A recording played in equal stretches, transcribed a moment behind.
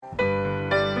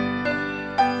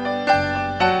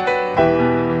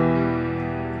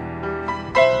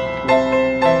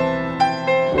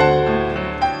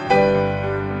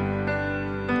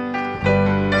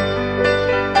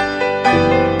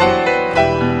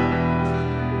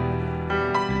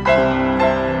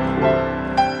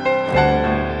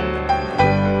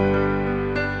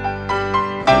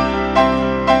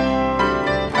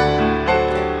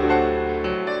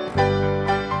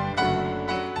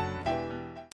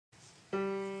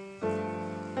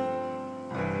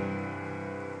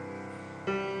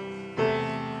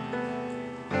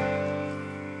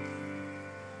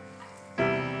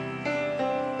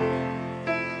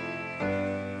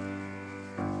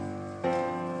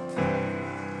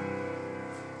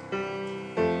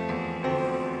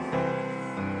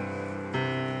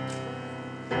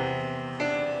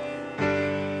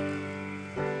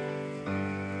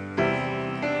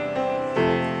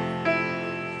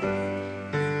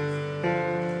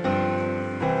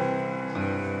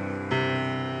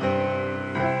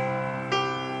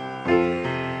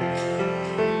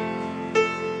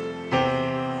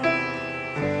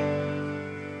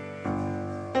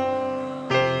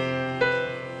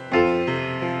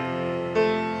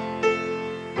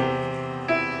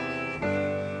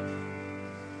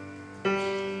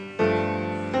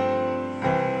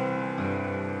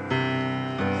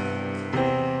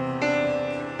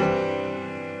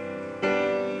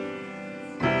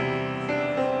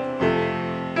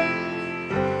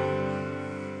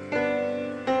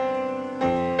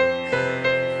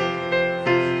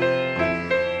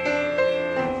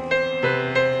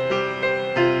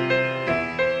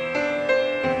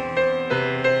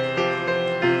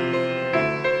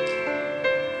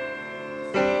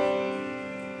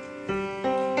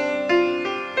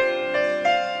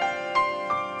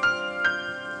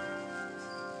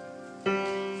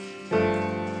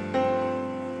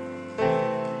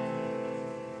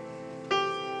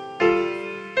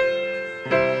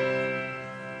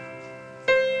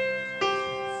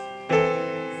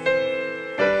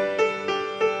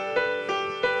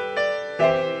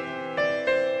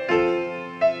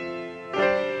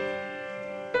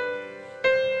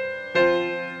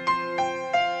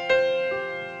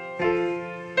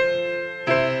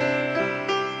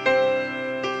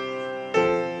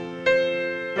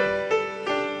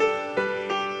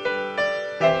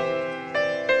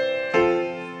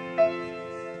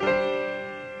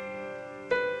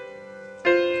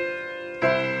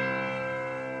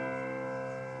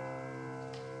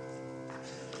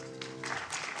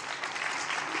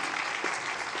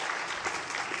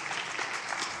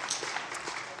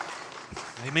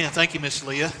Amen. Thank you, Miss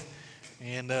Leah.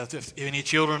 And if any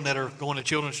children that are going to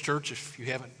children's church, if you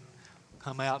haven't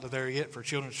come out to there yet for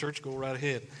children's church, go right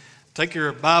ahead. Take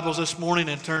your Bibles this morning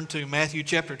and turn to Matthew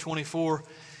chapter 24.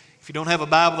 If you don't have a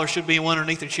Bible, there should be one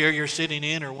underneath the chair you're sitting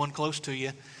in or one close to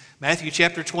you. Matthew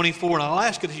chapter 24. And I'll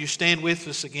ask that you stand with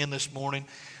us again this morning.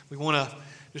 We want to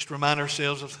just remind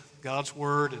ourselves of God's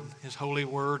Word and His holy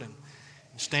Word and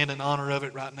stand in honor of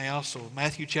it right now. So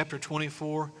Matthew chapter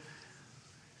 24.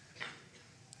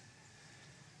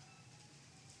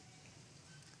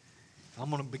 I'm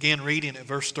going to begin reading at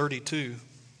verse 32.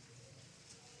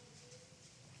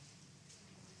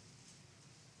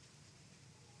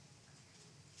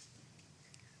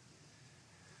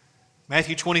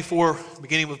 Matthew 24,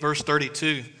 beginning with verse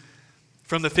 32.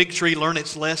 From the fig tree learn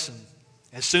its lesson.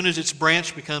 As soon as its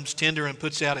branch becomes tender and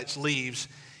puts out its leaves,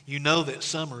 you know that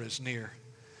summer is near.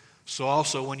 So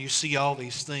also when you see all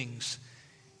these things,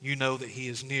 you know that He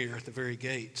is near at the very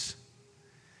gates.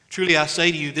 Truly I say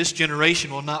to you, this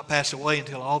generation will not pass away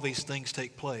until all these things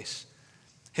take place.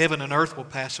 Heaven and earth will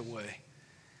pass away,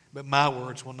 but my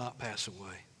words will not pass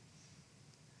away.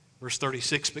 Verse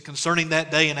 36, but concerning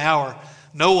that day and hour,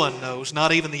 no one knows,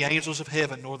 not even the angels of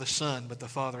heaven, nor the Son, but the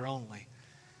Father only.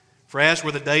 For as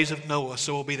were the days of Noah,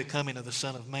 so will be the coming of the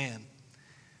Son of Man.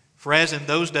 For as in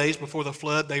those days before the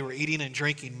flood, they were eating and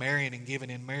drinking, marrying and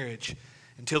giving in marriage,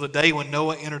 until the day when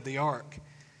Noah entered the ark.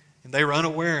 And they were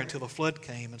unaware until the flood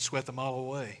came and swept them all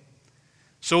away.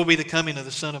 So will be the coming of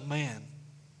the Son of Man.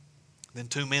 Then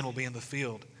 2 men will be in the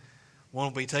field. One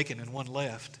will be taken and one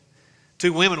left.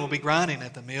 2 women will be grinding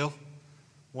at the mill.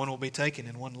 One will be taken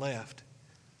and one left.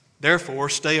 Therefore,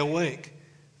 stay awake,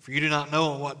 for you do not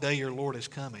know on what day your Lord is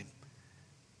coming.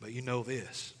 But you know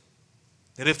this,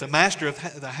 that if the master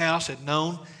of the house had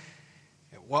known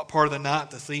at what part of the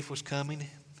night the thief was coming,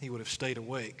 he would have stayed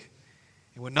awake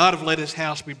and would not have let his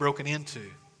house be broken into.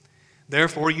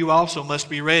 Therefore, you also must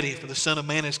be ready, for the Son of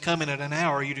Man is coming at an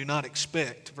hour you do not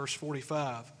expect. Verse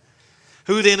 45.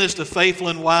 Who then is the faithful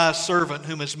and wise servant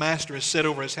whom his master has set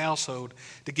over his household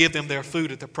to give them their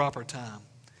food at the proper time?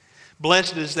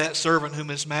 Blessed is that servant whom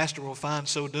his master will find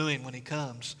so doing when he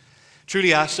comes.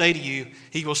 Truly I say to you,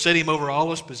 he will set him over all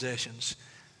his possessions.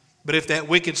 But if that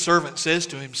wicked servant says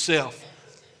to himself,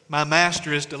 my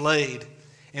master is delayed,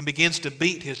 and begins to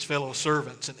beat his fellow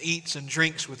servants and eats and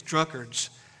drinks with drunkards,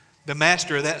 the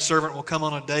master of that servant will come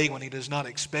on a day when he does not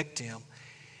expect him,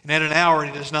 and at an hour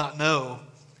he does not know,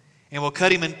 and will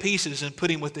cut him in pieces and put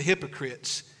him with the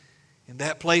hypocrites. In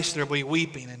that place there will be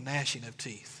weeping and gnashing of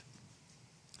teeth.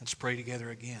 Let's pray together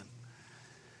again.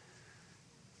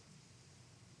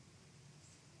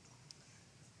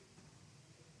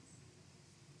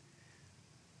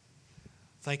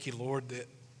 Thank you, Lord, that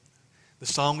the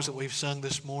songs that we've sung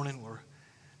this morning were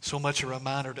so much a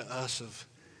reminder to us of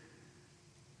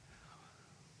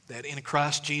that in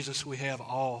Christ Jesus we have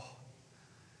all.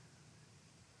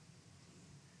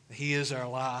 He is our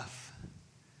life.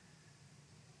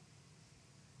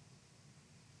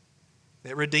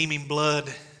 That redeeming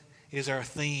blood is our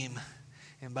theme,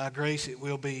 and by grace it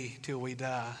will be till we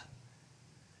die.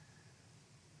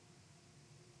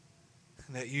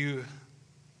 And that you,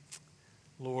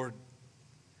 Lord,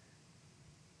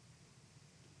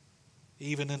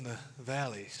 even in the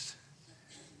valleys,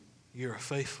 you're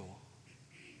faithful,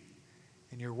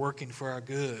 and you're working for our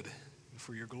good and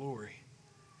for your glory.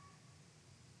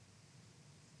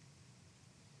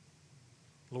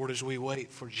 Lord, as we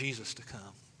wait for Jesus to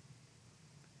come.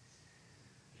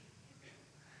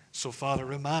 So, Father,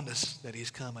 remind us that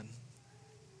He's coming.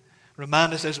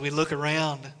 Remind us as we look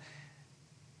around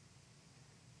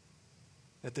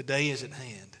that the day is at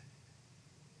hand.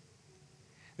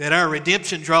 That our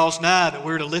redemption draws nigh, that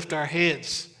we're to lift our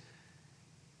heads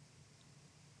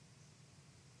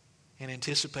and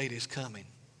anticipate His coming.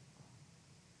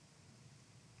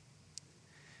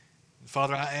 And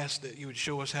Father, I ask that you would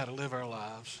show us how to live our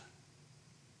lives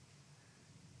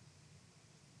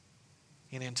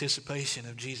in anticipation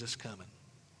of Jesus coming.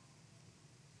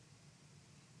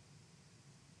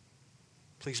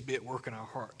 Please be at work in our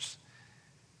hearts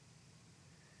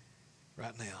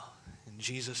right now. In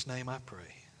Jesus' name I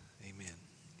pray. Amen.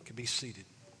 You can be seated.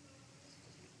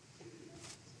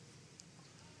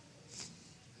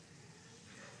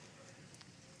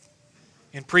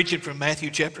 In preaching from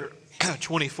Matthew chapter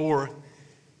 24,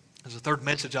 as the third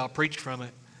message I'll preach from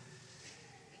it,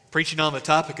 preaching on the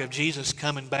topic of Jesus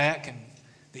coming back and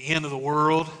the end of the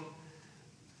world,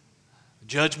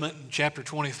 judgment in chapter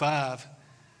 25,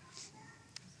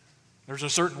 there's a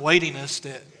certain weightiness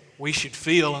that we should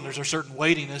feel, and there's a certain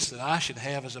weightiness that I should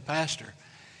have as a pastor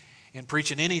in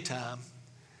preaching any time.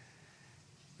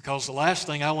 Because the last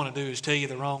thing I want to do is tell you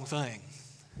the wrong thing.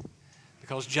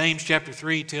 Because James chapter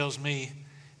 3 tells me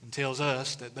and tells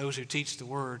us that those who teach the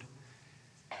Word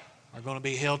are going to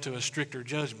be held to a stricter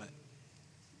judgment.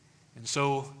 And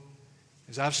so,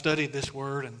 as I've studied this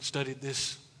Word and studied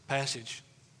this passage,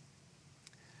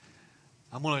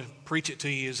 I'm going to preach it to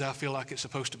you as I feel like it's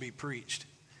supposed to be preached.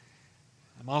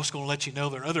 I'm also going to let you know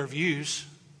there are other views.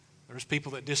 There's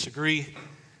people that disagree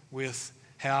with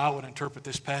how I would interpret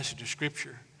this passage of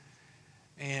Scripture.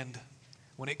 And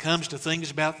when it comes to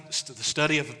things about the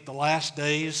study of the last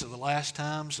days, of the last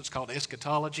times, it's called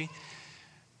eschatology,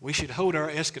 we should hold our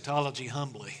eschatology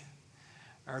humbly,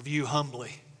 our view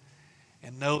humbly,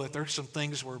 and know that there's some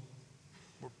things we're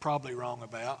probably wrong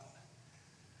about.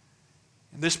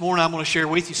 And this morning I'm going to share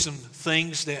with you some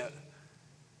things that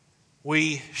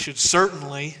we should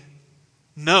certainly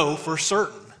know for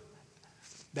certain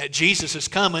that Jesus is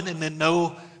coming, and then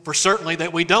know for certainly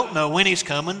that we don't know when He's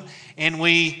coming, and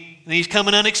He's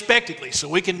coming unexpectedly. So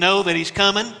we can know that He's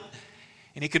coming,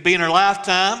 and He could be in our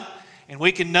lifetime, and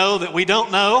we can know that we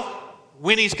don't know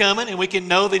when He's coming, and we can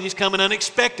know that He's coming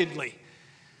unexpectedly,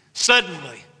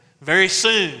 suddenly, very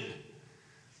soon.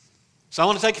 So I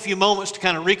want to take a few moments to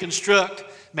kind of reconstruct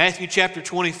Matthew chapter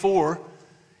 24.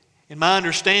 In my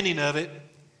understanding of it,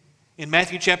 in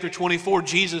Matthew chapter 24,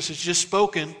 Jesus has just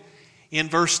spoken in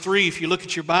verse 3. If you look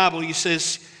at your Bible, He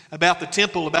says about the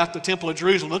temple of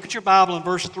Jerusalem. Look at your Bible in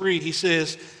verse 3. He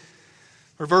says,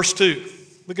 or verse 2.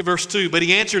 Look at verse 2. But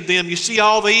He answered them, you see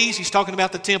all these? He's talking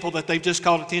about the temple that they've just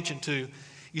called attention to.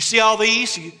 You see all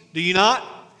these? Do you not?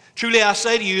 Truly I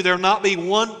say to you, there not be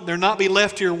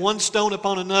left here one stone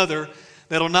upon another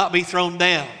that will not be thrown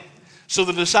down. So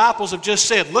the disciples have just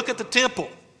said, look at the temple.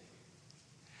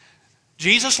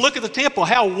 Jesus, look at the temple,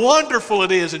 how wonderful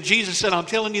it is. And Jesus said, I'm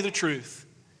telling you the truth.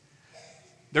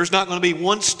 There's not going to be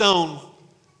one stone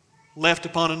left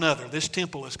upon another. This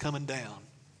temple is coming down.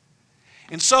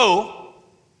 And so,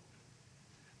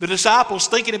 the disciples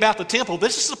thinking about the temple,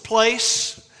 this is a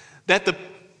place that the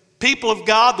people of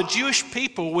God, the Jewish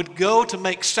people, would go to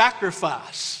make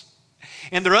sacrifice.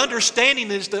 And their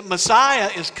understanding is that Messiah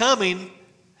is coming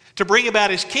to bring about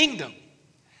His kingdom.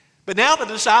 But now the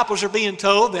disciples are being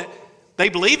told that they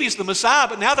believe He's the Messiah,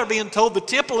 but now they're being told the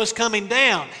temple is coming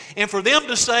down. And for them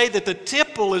to say that the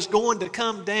temple is going to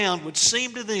come down would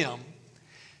seem to them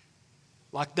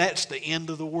like that's the end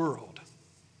of the world.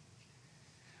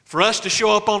 For us to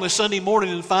show up on a Sunday morning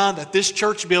and find that this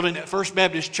church building at First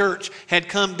Baptist Church had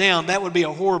come down, that would be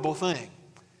a horrible thing.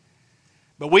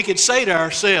 But we could say to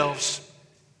ourselves,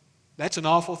 that's an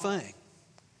awful thing.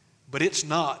 But it's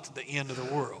not the end of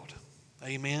the world.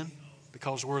 Amen?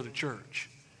 Because we're the church.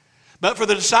 But for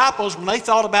the disciples, when they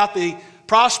thought about the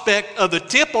prospect of the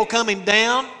temple coming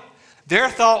down, their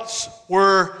thoughts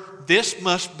were, this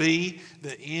must be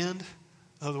the end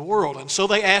of the world. And so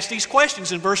they asked these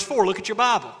questions in verse 4. Look at your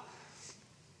Bible.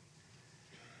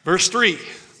 Verse 3.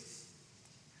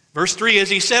 Verse 3, as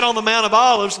He sat on the Mount of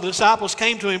Olives, the disciples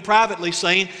came to Him privately,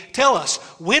 saying, tell us,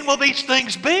 when will these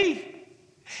things be?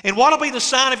 And what will be the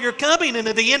sign of your coming and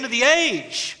of the end of the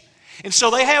age? And so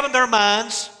they have in their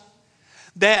minds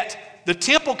that the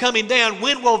temple coming down,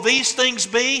 when will these things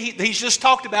be? He's just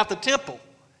talked about the temple.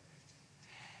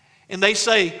 And they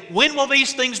say, when will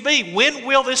these things be? When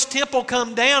will this temple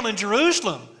come down in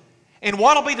Jerusalem? And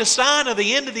what will be the sign of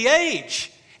the end of the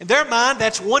age? In their mind,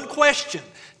 that's one question.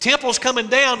 Temple's coming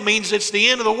down means it's the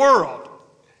end of the world.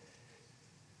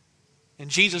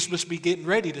 And Jesus must be getting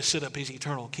ready to set up His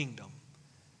eternal kingdom.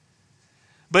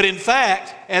 But in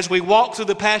fact, as we walk through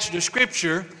the passage of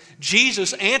Scripture,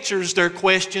 Jesus answers their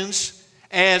questions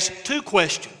as two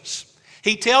questions.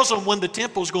 He tells them when the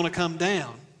temple is going to come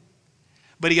down.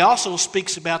 But He also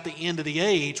speaks about the end of the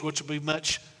age, which will be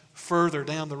much further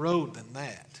down the road than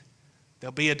that.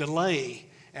 There'll be a delay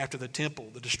after the temple,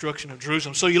 the destruction of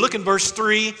Jerusalem. So you look in verse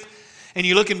 3, and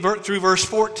you look through verse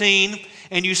 14,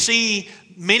 and you see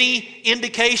many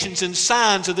indications and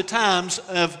signs of the times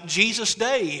of Jesus'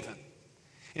 day even.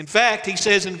 In fact, He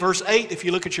says in verse 8, if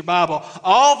you look at your Bible,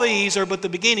 all these are but the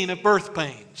beginning of birth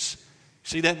pains.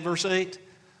 See that in verse 8?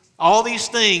 All these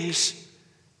things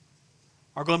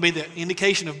are going to be the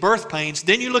indication of birth pains.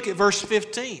 Then you look at verse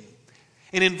 15.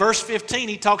 And in verse 15,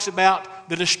 He talks about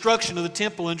the destruction of the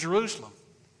temple in Jerusalem.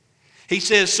 He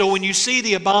says, so when you see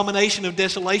the abomination of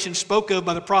desolation spoke of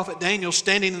by the prophet Daniel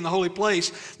standing in the holy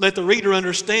place, let the reader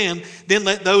understand, then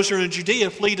let those who are in Judea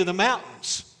flee to the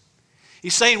mountains.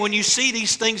 He's saying when you see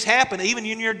these things happen, even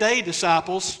in your day,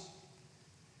 disciples,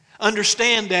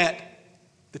 understand that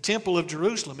the temple of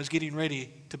Jerusalem is getting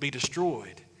ready to be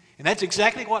destroyed. And that's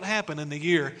exactly what happened in the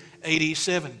year AD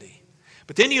 70.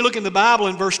 But then you look in the Bible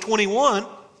in verse 21,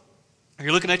 Are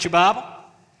you looking at your Bible?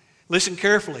 Listen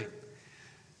carefully.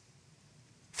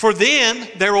 For then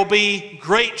there will be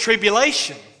great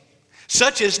tribulation,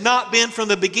 such as not been from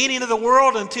the beginning of the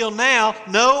world until now,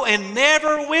 no, and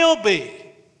never will be.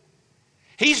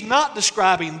 He's not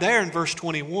describing there in verse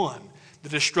 21 the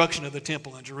destruction of the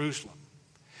temple in Jerusalem.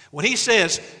 When he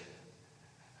says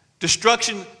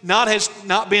destruction has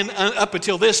not been up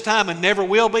until this time and never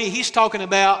will be, he's talking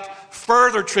about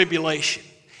further tribulation,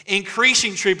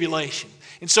 increasing tribulation.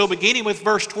 And so beginning with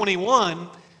verse 21,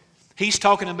 he's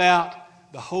talking about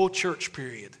the whole church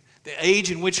period, the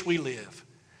age in which we live.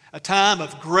 A time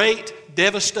of great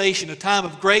devastation, a time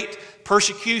of great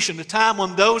persecution, a time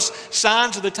when those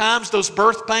signs of the times, those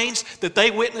birth pains that they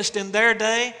witnessed in their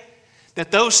day,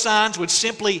 that those signs would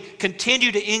simply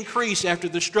continue to increase after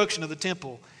the destruction of the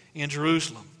temple in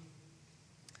Jerusalem.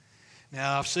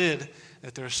 Now, I've said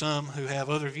that there are some who have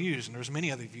other views, and there's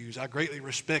many other views. I greatly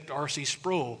respect R.C.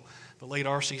 Sproul, the late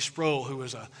R.C. Sproul, who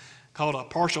was called a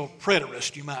partial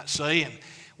preterist, you might say. And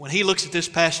when he looks at this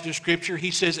passage of Scripture,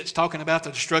 he says it's talking about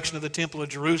the destruction of the temple of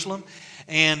Jerusalem.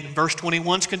 And verse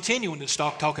 21 is continuing to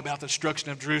talk about the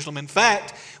destruction of Jerusalem. In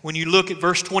fact, when you look at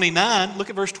verse 29, look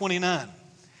at verse 29.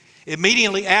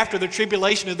 Immediately after the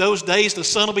tribulation of those days, the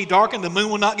sun will be darkened, the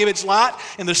moon will not give its light,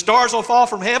 and the stars will fall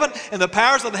from heaven, and the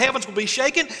powers of the heavens will be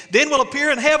shaken. Then will appear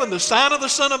in heaven the sign of the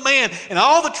Son of Man, and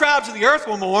all the tribes of the earth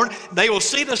will mourn. They will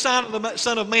see the sign of the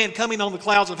Son of Man coming on the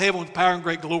clouds of heaven with power and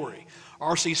great glory.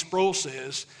 R.C. Sproul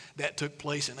says that took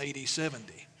place in AD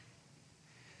 70.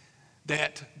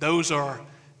 That those are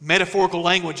metaphorical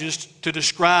languages to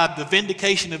describe the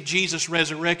vindication of Jesus'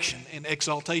 resurrection and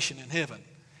exaltation in heaven.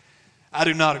 I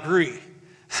do not agree.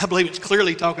 I believe it's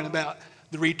clearly talking about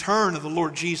the return of the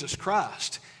Lord Jesus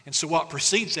Christ. And so what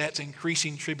precedes that is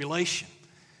increasing tribulation.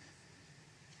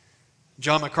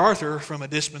 John MacArthur, from a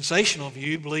dispensational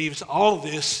view, believes all of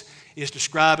this is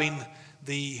describing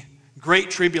the Great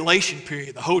Tribulation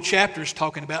period. The whole chapter is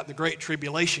talking about the Great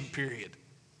Tribulation period.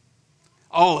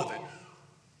 All of it.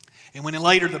 And when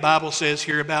later the Bible says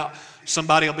here about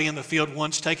somebody will be in the field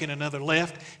once taking another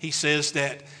left, he says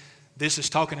that this is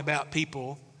talking about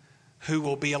people who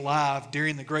will be alive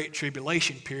during the Great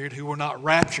Tribulation period who were not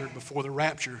raptured before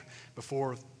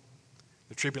the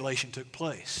tribulation took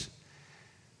place.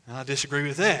 And I disagree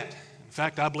with that. In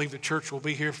fact, I believe the church will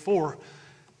be here for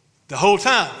the whole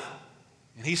time.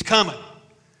 And He's coming.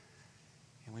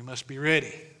 And we must be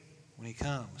ready when He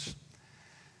comes.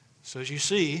 So as you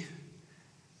see,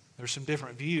 there's some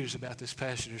different views about this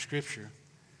passage of Scripture.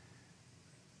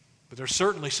 But there's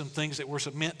certainly some things that we're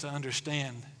meant to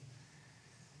understand.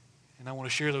 And I want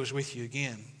to share those with you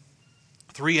again.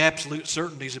 3 absolute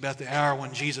certainties about the hour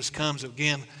when Jesus comes.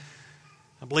 Again,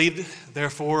 I believe,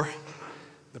 therefore,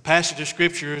 the passage of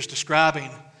Scripture is describing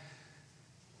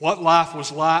what life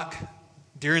was like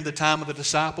during the time of the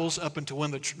disciples up until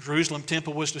when the Jerusalem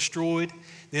temple was destroyed.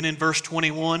 Then in verse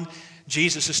 21,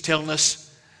 Jesus is telling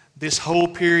us this whole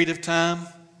period of time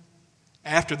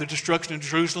after the destruction of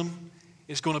Jerusalem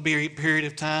is going to be a period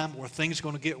of time where things are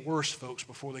going to get worse, folks,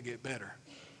 before they get better.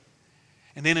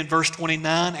 And then in verse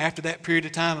 29, after that period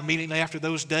of time, immediately after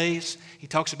those days, He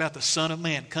talks about the Son of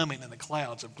Man coming in the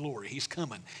clouds of glory. He's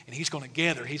coming, and He's going to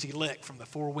gather His elect from the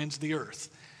 4 winds of the earth.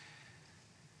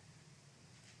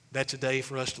 That's a day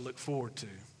for us to look forward to.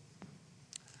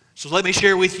 So let me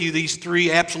share with you these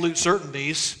 3 absolute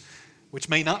certainties, which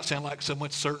may not sound like so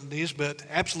much certainties, but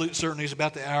absolute certainties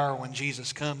about the hour when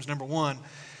Jesus comes. Number 1,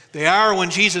 the hour when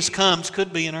Jesus comes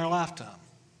could be in our lifetime.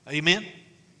 Amen?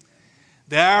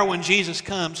 The hour when Jesus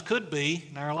comes could be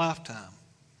in our lifetime.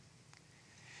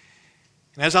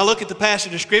 And as I look at the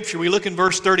passage of Scripture, we look in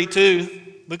verse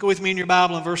 32. Look with me in your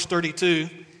Bible in verse 32.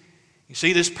 You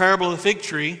see this parable of the fig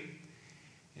tree.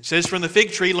 It says, "From the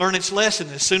fig tree learn its lesson.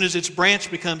 As soon as its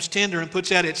branch becomes tender and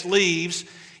puts out its leaves,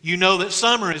 you know that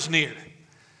summer is near."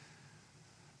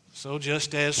 So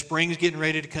just as spring's getting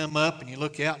ready to come up and you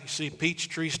look out and you see a peach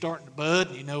tree starting to bud,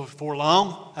 and you know before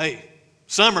long, hey,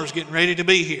 summer's getting ready to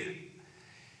be here.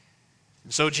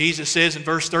 And so Jesus says in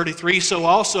verse 33, "So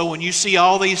also when you see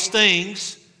all these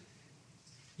things,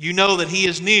 you know that He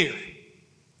is near,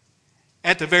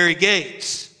 at the very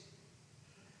gates."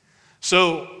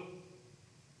 So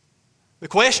the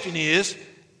question is,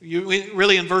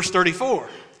 really in verse 34,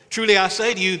 "Truly I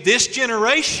say to you, this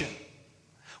generation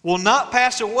will not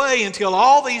pass away until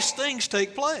all these things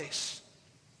take place."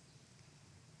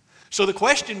 So the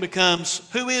question becomes,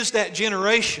 who is that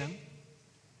generation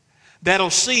that'll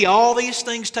see all these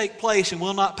things take place and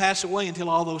will not pass away until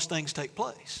all those things take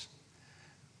place?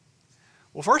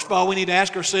 Well, first of all, we need to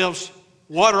ask ourselves,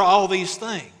 what are all these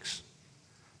things?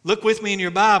 Look with me in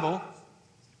your Bible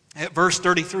at verse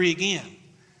 33 again.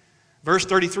 Verse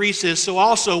 33 says, so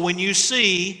also when you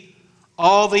see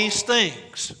all these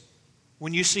things,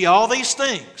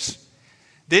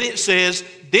 then it says,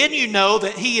 then you know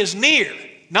that He is near.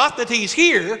 Not that He's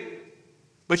here,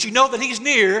 but you know that He's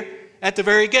near at the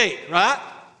very gate, right?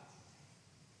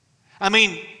 I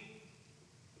mean,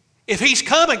 if He's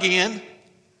come again,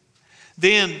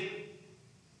 then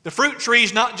the fruit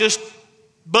tree's not just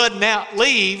budding out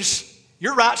leaves.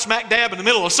 You're right smack dab in the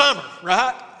middle of summer,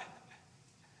 right?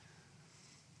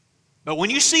 But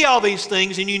when you see all these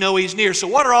things, then you know He's near. So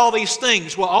what are all these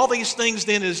things? Well, all these things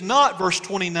then is not verse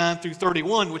 29 through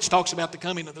 31, which talks about the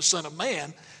coming of the Son of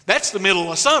Man. That's the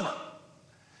middle of summer.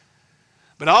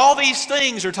 But all these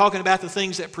things are talking about the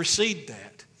things that precede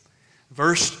that.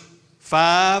 Verse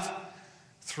 5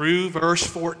 through verse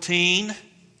 14,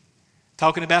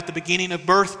 talking about the beginning of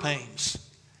birth pains.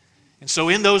 And so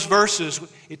in those verses,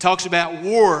 it talks about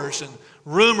wars and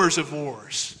rumors of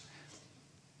wars.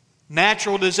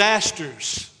 Natural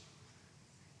disasters.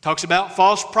 Talks about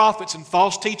false prophets and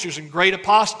false teachers and great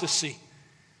apostasy.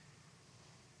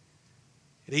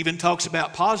 It even talks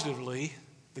about positively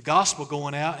the gospel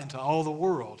going out into all the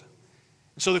world.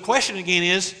 And so the question again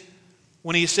is,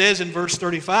 when he says in verse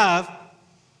 34,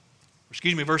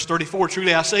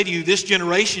 truly I say to you, this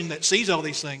generation that sees all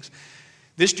these things,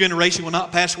 this generation will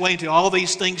not pass away until all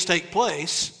these things take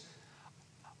place.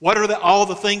 What are all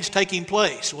the things taking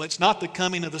place? Well, it's not the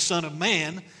coming of the Son of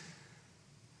Man.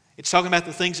 It's talking about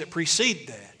the things that precede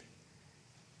that.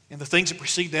 And the things that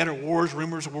precede that are wars,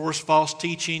 rumors of wars, false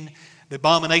teaching, the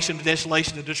abomination of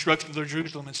desolation, the destruction of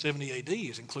Jerusalem in 70 AD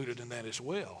is included in that as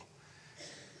well.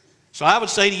 So I would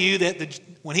say to you that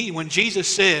when Jesus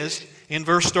says in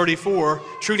verse 34,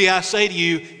 truly I say to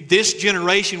you, this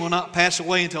generation will not pass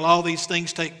away until all these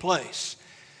things take place.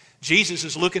 Jesus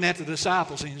is looking at the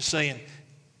disciples and He's saying,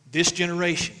 this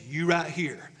generation, you right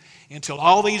here, until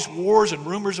all these wars and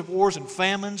rumors of wars and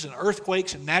famines and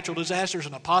earthquakes and natural disasters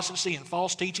and apostasy and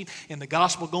false teaching and the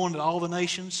gospel going to all the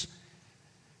nations,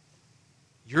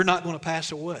 you're not going to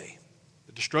pass away.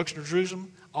 The destruction of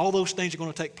Jerusalem, all those things are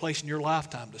going to take place in your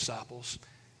lifetime, disciples.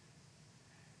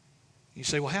 You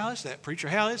say, well, how is that, preacher?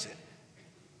 How is it?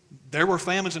 There were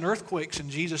famines and earthquakes in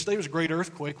Jesus. There was a great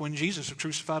earthquake when Jesus was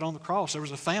crucified on the cross. There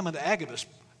was a famine that Agabus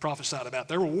prophesied about.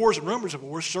 There were wars and rumors of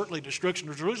wars. Certainly destruction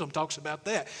of Jerusalem talks about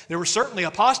that. There was certainly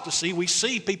apostasy. We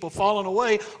see people falling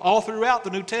away all throughout the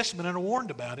New Testament and are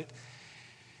warned about it.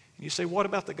 And you say, what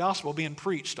about the gospel being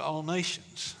preached to all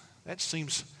nations? That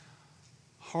seems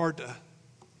hard to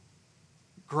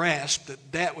grasp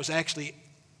that was actually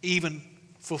even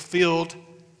fulfilled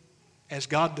as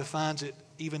God defines it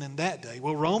even in that day.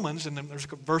 Well, Romans, and there's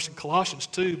a verse in Colossians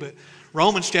too, but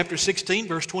Romans chapter 16,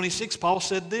 verse 26, Paul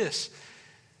said this,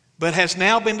 but has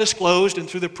now been disclosed and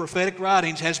through the prophetic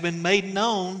writings has been made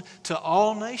known to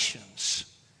all nations,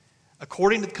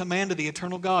 according to the command of the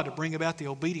eternal God to bring about the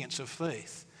obedience of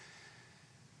faith.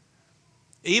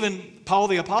 Even Paul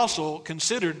the Apostle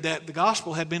considered that the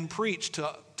gospel had been preached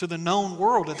to the known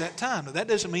world at that time. Now, that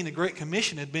doesn't mean the Great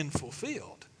Commission had been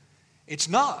fulfilled. It's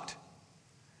not.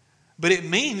 But it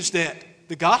means that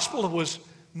the gospel was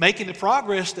making the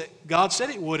progress that God said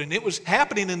it would, and it was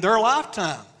happening in their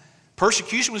lifetime.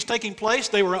 Persecution was taking place.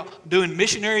 They were doing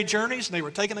missionary journeys, and they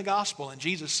were taking the gospel. And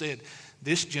Jesus said,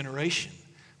 this generation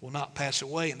will not pass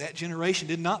away. And that generation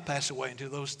did not pass away until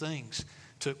those things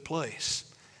took place.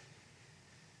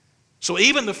 So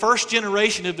even the first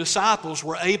generation of disciples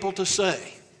were able to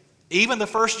say,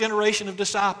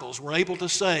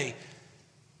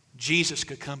 Jesus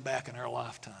could come back in our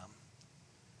lifetime.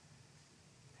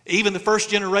 Even the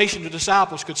first generation of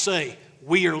disciples could say,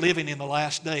 we are living in the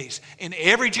last days. And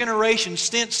every generation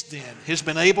since then has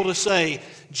been able to say,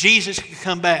 Jesus could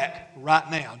come back right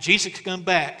now. Jesus could come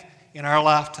back in our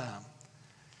lifetime.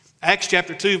 Acts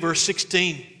chapter 2, verse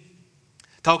 16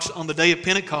 talks on the day of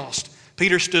Pentecost.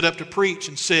 Peter stood up to preach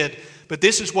and said, but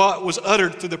this is what was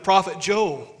uttered through the prophet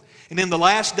Joel. And in the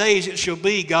last days it shall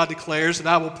be, God declares, that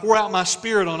I will pour out my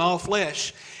spirit on all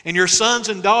flesh, and your sons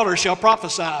and daughters shall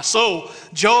prophesy. So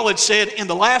Joel had said, in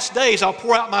the last days I'll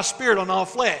pour out my spirit on all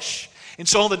flesh. And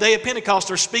so on the day of Pentecost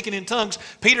they're speaking in tongues.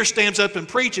 Peter stands up and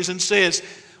preaches and says,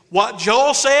 what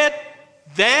Joel said,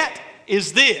 that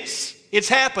is this. It's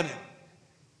happening.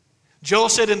 Joel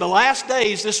said in the last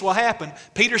days this will happen.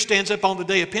 Peter stands up on the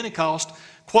day of Pentecost,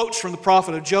 quotes from the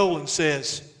prophet of Joel and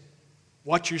says,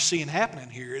 what you're seeing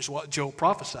happening here is what Joel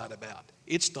prophesied about.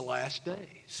 It's the last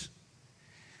days.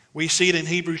 We see it in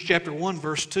Hebrews chapter 1,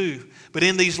 verse 2. But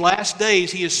in these last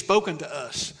days he has spoken to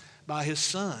us by his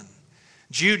Son,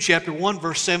 Jude chapter 1,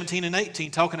 verse 17 and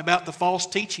 18, talking about the false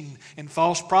teaching and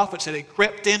false prophets that had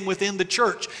crept in within the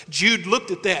church. Jude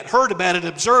looked at that, heard about it,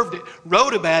 observed it,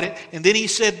 wrote about it, and then he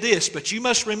said this, "But you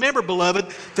must remember,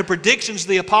 beloved, the predictions of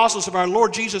the apostles of our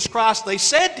Lord Jesus Christ, they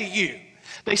said to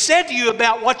you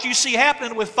about what you see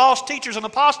happening with false teachers and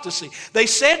apostasy. They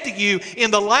said to you,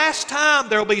 in the last time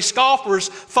there will be scoffers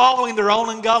following their own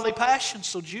ungodly passions."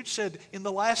 So Jude said, in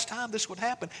the last time this would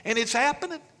happen. And it's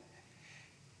happening.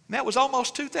 And that was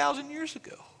almost 2,000 years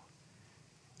ago.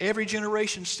 Every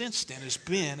generation since then has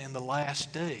been in the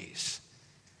last days.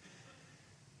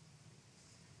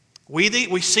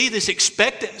 We see this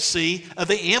expectancy of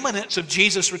the imminence of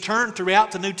Jesus' return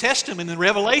throughout the New Testament and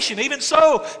Revelation. Even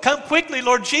so, come quickly,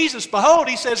 Lord Jesus. Behold,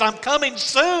 he says, I'm coming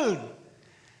soon.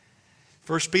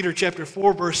 1 Peter chapter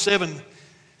 4, verse 7,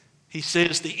 he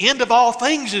says, the end of all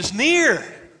things is near.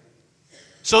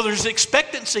 So there's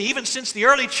expectancy even since the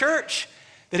early church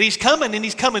that he's coming, and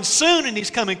he's coming soon, and he's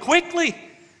coming quickly.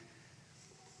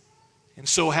 And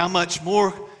so how much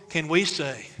more can we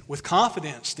say with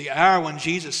confidence the hour when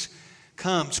Jesus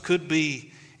comes could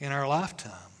be in our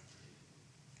lifetime?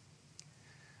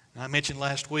 And I mentioned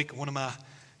last week one of my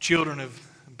children have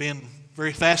been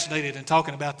very fascinated in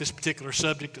talking about this particular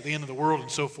subject at the end of the world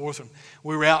and so forth. And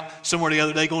we were out somewhere the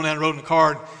other day going down the road in a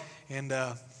car, and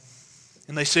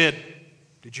they said,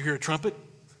 "Did you hear a trumpet?"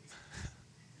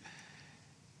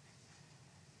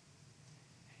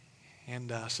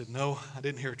 And I said, "No, I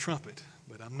didn't hear a trumpet,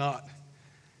 but I'm not.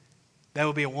 That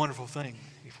would be a wonderful thing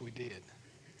if we did.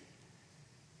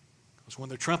 Because when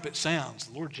the trumpet sounds,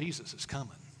 the Lord Jesus is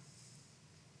coming."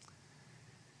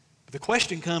 But the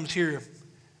question comes here.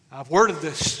 I've worded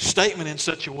this statement in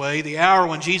such a way, the hour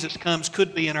when Jesus comes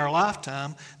could be in our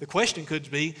lifetime. The question could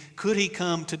be, could he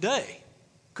come today?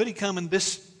 Could he come in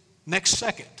this next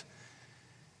second?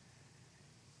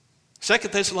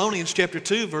 2 Thessalonians chapter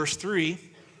 2, verse 3,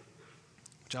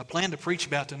 which I plan to preach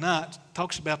about tonight,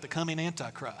 talks about the coming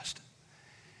Antichrist.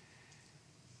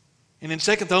 And in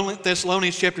 2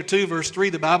 Thessalonians chapter 2, verse 3,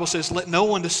 the Bible says, "Let no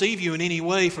one deceive you in any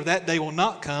way, for that day will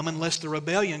not come unless the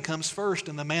rebellion comes first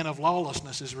and the man of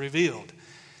lawlessness is revealed."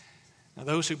 Now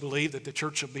those who believe that the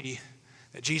church will be,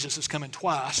 that Jesus is coming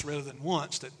twice rather than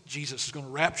once, that Jesus is going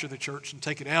to rapture the church and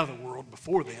take it out of the world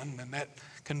before then, and that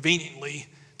conveniently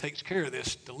takes care of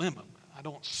this dilemma. I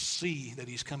don't see that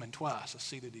he's coming twice. I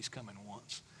see that he's coming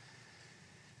once.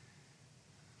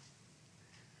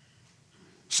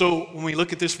 So when we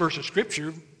look at this verse of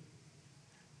Scripture,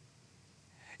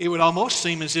 it would almost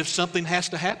seem as if something has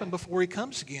to happen before he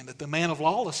comes again, that the man of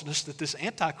lawlessness, that this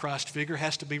Antichrist figure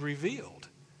has to be revealed.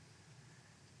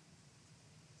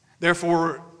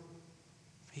 Therefore,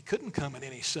 he couldn't come at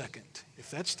any second, if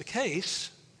that's the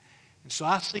case. And so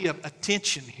I see a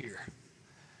tension here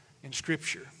in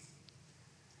Scripture.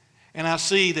 And I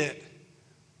see that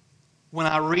when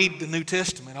I read the New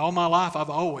Testament, all my life I've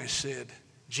always said,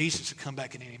 Jesus could come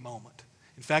back at any moment.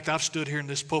 In fact, I've stood here in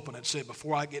this pulpit and said,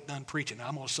 before I get done preaching,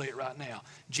 I'm going to say it right now,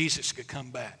 Jesus could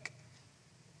come back.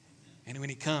 And when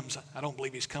he comes, I don't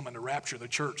believe he's coming to rapture the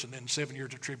church and then 7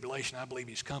 years of tribulation. I believe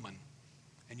he's coming.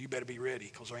 And you better be ready,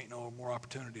 because there ain't no more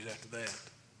opportunities after that.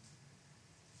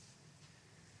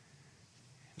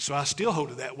 And so I still hold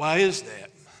to that. Why is that?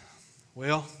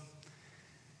 Well,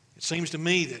 it seems to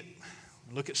me that,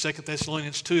 look at 2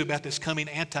 Thessalonians 2 about this coming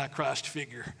Antichrist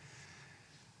figure.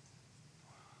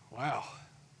 Wow.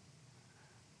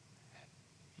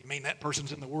 You mean that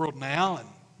person's in the world now and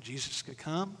Jesus could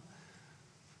come?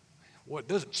 Well, it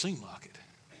doesn't seem like it.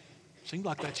 It seems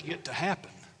like that's yet to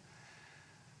happen.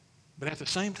 But at the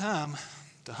same time,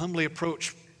 to humbly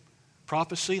approach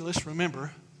prophecy, let's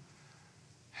remember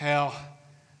how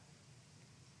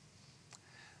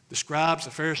the scribes,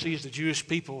 the Pharisees, the Jewish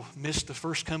people missed the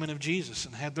first coming of Jesus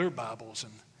and had their Bibles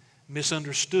and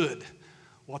misunderstood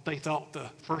what they thought the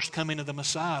first coming of the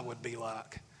Messiah would be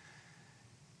like.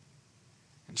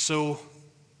 And so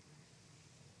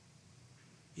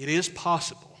it is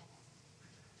possible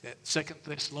that 2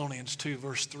 Thessalonians 2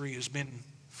 verse 3 has been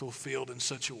fulfilled in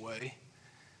such a way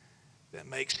that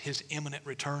makes his imminent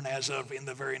return as of in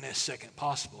the very next second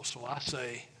possible. So I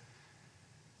say,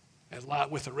 as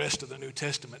like with the rest of the New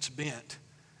Testament's bent,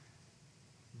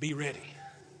 be ready.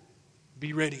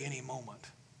 Be ready any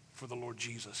moment for the Lord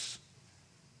Jesus.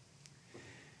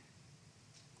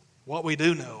 What we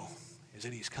do know is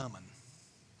that he's coming,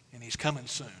 and he's coming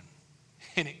soon.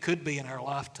 And it could be in our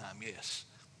lifetime, yes.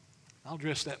 I'll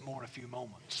address that more in a few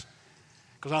moments.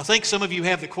 Because I think some of you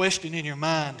have the question in your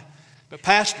mind, but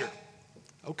Pastor,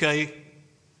 okay,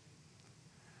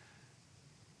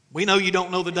 we know you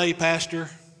don't know the day, Pastor,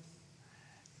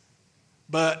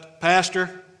 but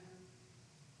Pastor,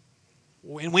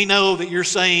 And we know that you're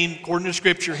saying, according to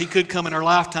Scripture, He could come in our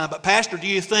lifetime. But Pastor, do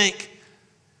you think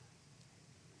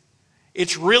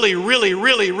it's really, really,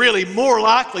 really, really more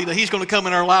likely that He's going to come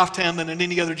in our lifetime than in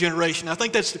any other generation? I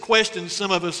think that's the question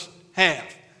some of us have.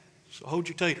 So hold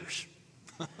your taters.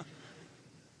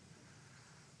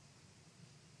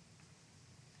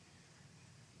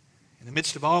 In the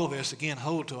midst of all of this, again,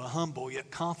 hold to a humble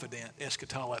yet confident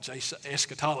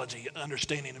eschatology,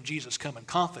 understanding of Jesus coming.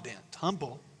 Confident,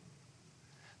 humble,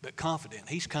 but confident.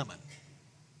 He's coming,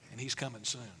 and He's coming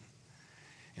soon.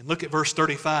 And look at verse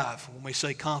 35. When we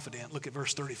say confident, look at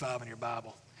verse 35 in your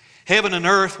Bible. Heaven and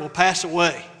earth will pass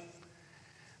away,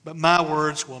 but my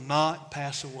words will not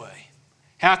pass away.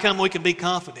 How come we can be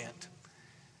confident?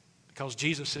 Because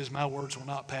Jesus says, my words will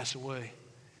not pass away.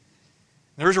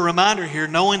 There's a reminder here,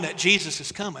 knowing that Jesus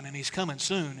is coming, and He's coming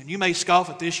soon. And you may scoff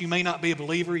at this. You may not be a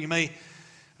believer. You may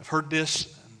have heard this,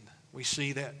 and we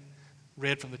see that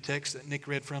read from the text that Nick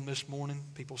read from this morning.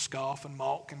 People scoff and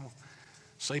mock and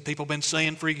say people have been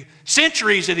saying for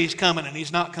centuries that He's coming, and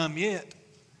He's not come yet.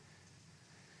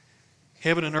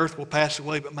 Heaven and earth will pass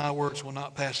away, but my words will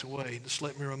not pass away. Just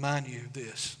let me remind you of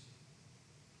this.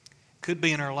 Could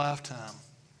be in our lifetime.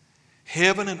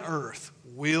 Heaven and earth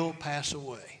will pass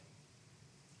away.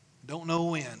 Don't know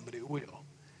when, but it will.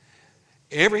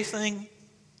 Everything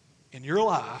in your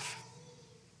life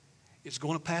is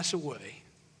going to pass away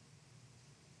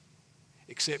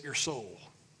except your soul.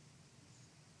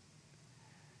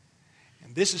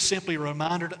 And this is simply a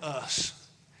reminder to us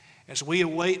as we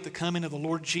await the coming of the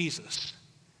Lord Jesus.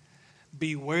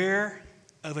 Beware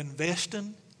of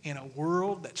investing in a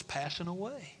world that's passing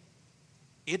away.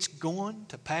 It's going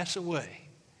to pass away.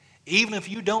 Even if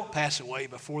you don't pass away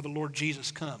before the Lord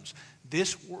Jesus comes,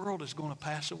 this world is going to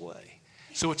pass away.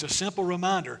 So it's a simple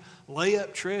reminder. Lay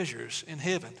up treasures in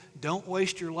heaven. Don't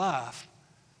waste your life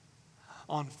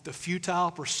on the futile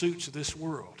pursuits of this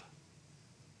world.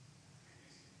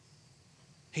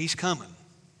 He's coming.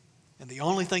 And the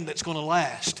only thing that's going to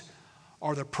last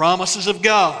are the promises of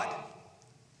God.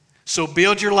 So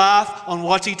build your life on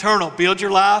what's eternal. Build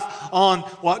your life on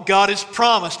what God has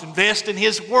promised. Invest in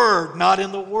His Word, not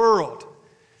in the world.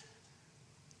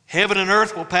 Heaven and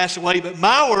earth will pass away, but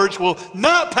my words will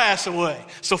not pass away.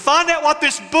 So find out what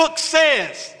this book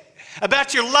says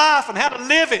about your life and how to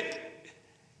live it.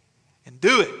 And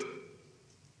do it.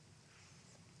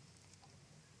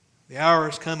 The hour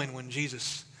is coming when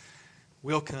Jesus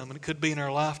will come, and it could be in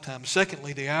our lifetime.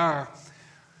 Secondly, the hour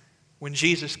when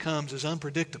Jesus comes is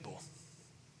unpredictable.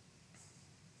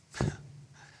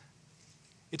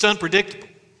 It's unpredictable.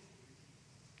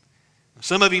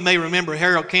 Some of you may remember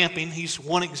Harold Camping. He's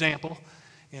one example.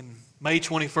 In May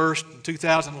 21st,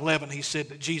 2011, he said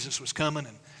that Jesus was coming.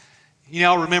 And you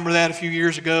all remember that a few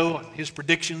years ago, and his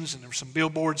predictions, and there were some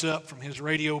billboards up from his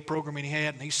radio programming he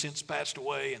had, and he's since passed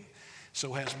away, and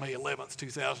so has May 11th,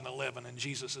 2011, and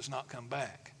Jesus has not come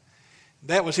back.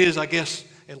 That was his, I guess,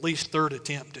 at least third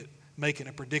attempt at making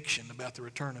a prediction about the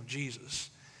return of Jesus.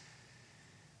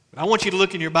 But I want you to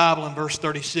look in your Bible in verse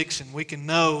 36, and we can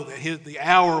know that the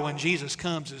hour when Jesus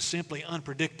comes is simply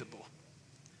unpredictable.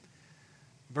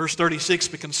 Verse 36,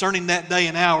 but concerning that day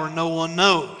and hour, no one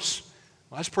knows.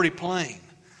 Well, that's pretty plain.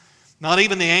 Not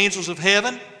even the angels of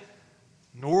heaven,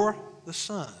 nor the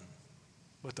Son,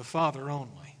 but the Father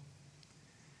only.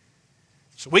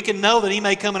 So we can know that He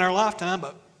may come in our lifetime,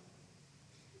 but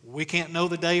we can't know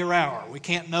the day or hour. We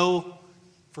can't know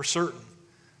for certain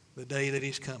the day that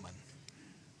He's coming.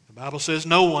 The Bible says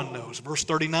no one knows. Verse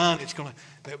 39,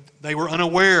 they were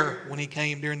unaware when He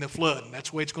came during the flood, and that's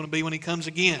the way it's going to be when He comes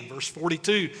again. Verse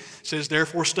 42 says,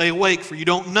 therefore stay awake, for you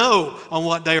don't know on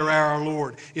what day or hour our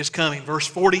Lord is coming. Verse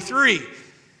 43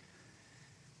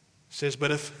 says,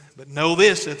 but know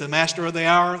this, that the master of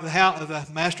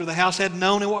the house had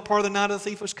known in what part of the night the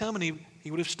thief was coming,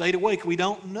 he would have stayed awake. We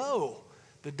don't know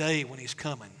the day when He's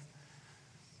coming.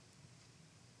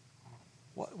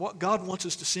 What God wants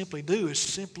us to simply do is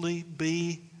simply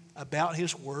be about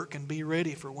His work and be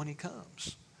ready for when He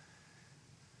comes.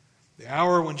 The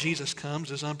hour when Jesus comes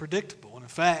is unpredictable. And in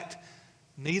fact,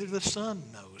 neither the Son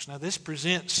knows. Now this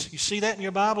presents, you see that in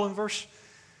your Bible in verse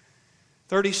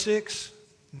 36?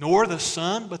 Nor the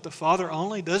Son, but the Father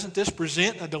only. Doesn't this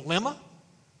present a dilemma?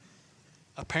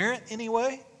 Apparent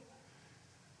anyway?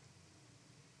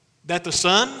 That the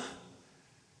Son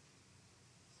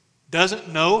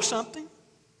doesn't know something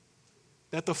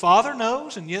that the Father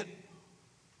knows, and yet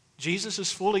Jesus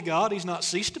is fully God. He's not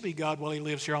ceased to be God while He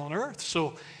lives here on earth.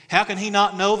 So how can He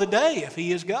not know the day if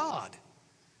He is God?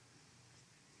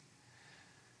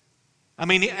 I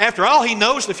mean, after all, He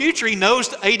knows the future. He knows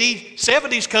the AD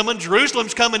 70's coming,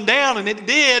 Jerusalem's coming down, and it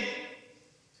did.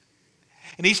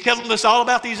 And He's telling us all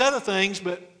about these other things,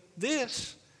 but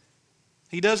this,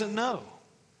 He doesn't know.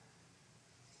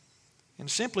 And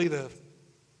simply the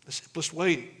simplest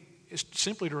way is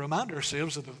simply to remind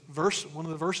ourselves of one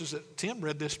of the verses that Tim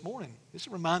read this morning. This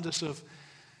reminds us of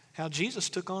how Jesus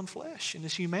took on flesh in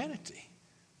His humanity.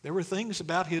 There were things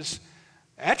about His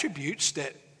attributes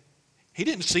that He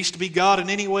didn't cease to be God in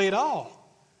any way at all.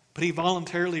 But He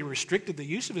voluntarily restricted the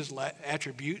use of His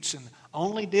attributes and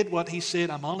only did what He said.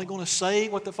 I'm only going to say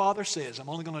what the Father says. I'm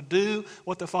only going to do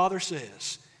what the Father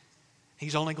says.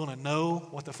 He's only going to know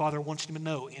what the Father wants Him to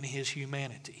know in His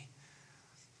humanity.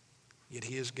 Yet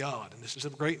He is God, and this is a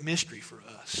great mystery for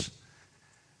us.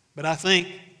 But I think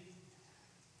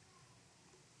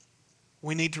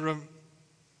we need to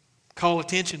call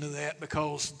attention to that,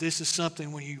 because this is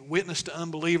something when you witness to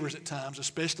unbelievers at times,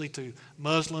 especially to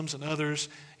Muslims and others,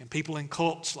 and people in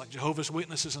cults like Jehovah's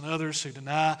Witnesses and others who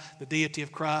deny the deity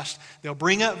of Christ, they'll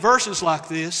bring up verses like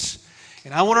this.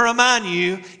 And I want to remind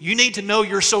you, you need to know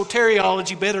your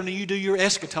soteriology better than you do your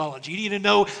eschatology. You need to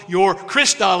know your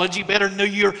Christology better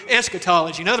than your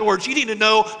eschatology. In other words, you need to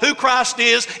know who Christ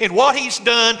is and what He's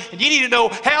done, and you need to know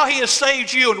how He has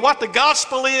saved you and what the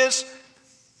gospel is,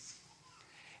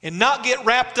 and not get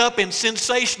wrapped up in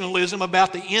sensationalism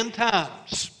about the end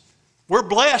times. We're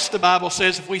blessed, the Bible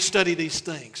says, if we study these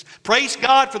things. Praise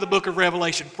God for the book of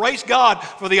Revelation. Praise God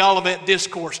for the Olivet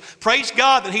Discourse. Praise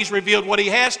God that He's revealed what He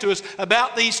has to us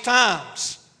about these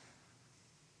times.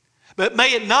 But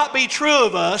may it not be true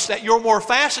of us that you're more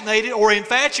fascinated or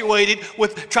infatuated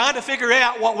with trying to figure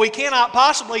out what we cannot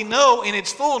possibly know in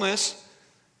its fullness,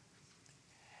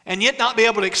 and yet not be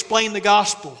able to explain the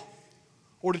gospel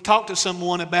or to talk to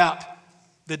someone about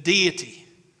the deity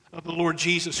of the Lord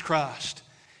Jesus Christ.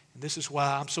 And this is why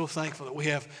I'm so thankful that we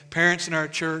have parents in our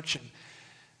church and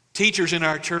teachers in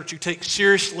our church who take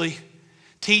seriously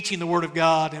teaching the Word of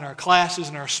God in our classes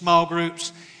and our small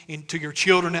groups, to your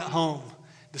children at home,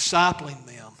 discipling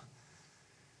them.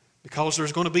 Because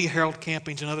there's going to be Herald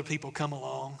Campings and other people come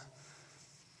along.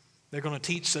 They're going to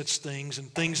teach such things, and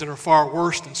things that are far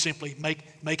worse than simply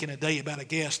making a day about a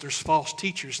guest. There's false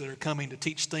teachers that are coming to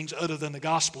teach things other than the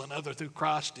gospel and other through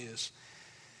Christ is.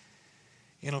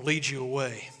 And it'll lead you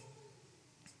away.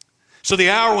 So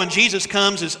the hour when Jesus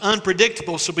comes is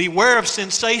unpredictable, so beware of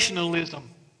sensationalism.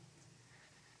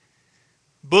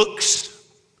 Books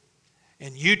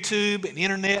and YouTube and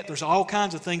internet, there's all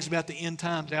kinds of things about the end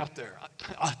times out there.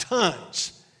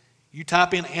 Tons. You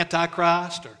type in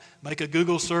Antichrist or make a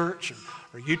Google search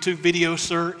or YouTube video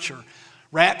search or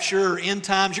rapture or end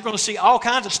times. You're going to see all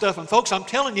kinds of stuff. And folks, I'm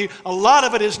telling you, a lot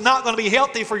of it is not going to be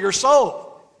healthy for your soul.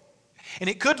 And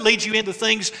it could lead you into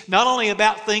things, not only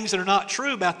about things that are not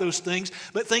true about those things,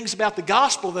 but things about the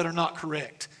gospel that are not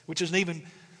correct, which is an even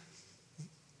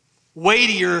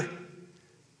weightier,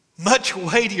 much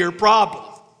weightier problem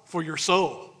for your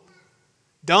soul.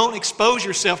 Don't expose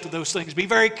yourself to those things. Be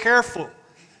very careful.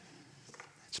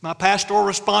 It's my pastoral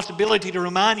responsibility to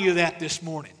remind you of that this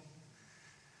morning.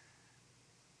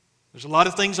 There's a lot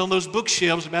of things on those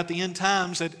bookshelves about the end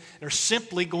times that are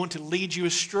simply going to lead you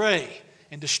astray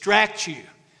and distract you.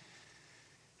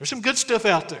 There's some good stuff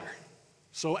out there.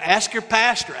 So ask your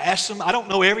pastor. Ask them. I don't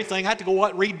know everything. I have to go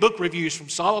read book reviews from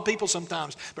solid people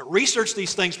sometimes. But research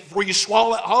these things before you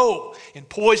swallow it whole and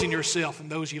poison yourself and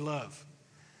those you love.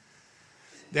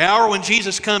 The hour when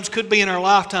Jesus comes could be in our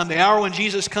lifetime. The hour when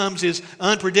Jesus comes is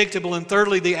unpredictable. And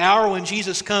thirdly, the hour when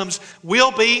Jesus comes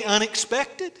will be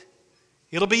unexpected.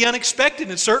 It'll be unexpected,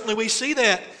 and certainly we see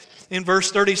that in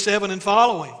verse 37 and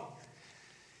following.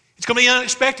 It's going to be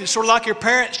unexpected. It's sort of like your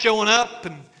parents showing up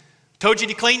and told you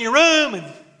to clean your room.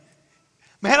 And,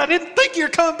 man, I didn't think you were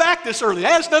coming back this early.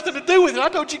 That has nothing to do with it. I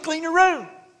told you to clean your room.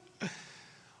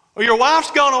 Or your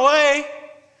wife's gone away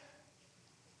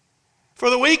for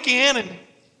the weekend, and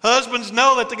husbands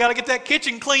know that they got to get that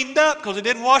kitchen cleaned up because they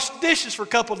didn't wash the dishes for a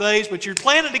couple of days, but you're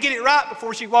planning to get it right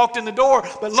before she walked in the door.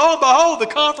 But lo and behold, the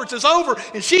conference is over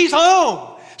and she's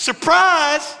home.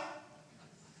 Surprise!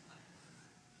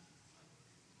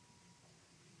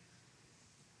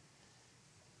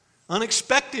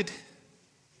 Unexpected.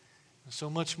 And so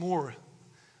much more,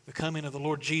 the coming of the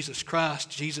Lord Jesus Christ.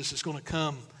 Jesus is going to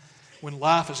come when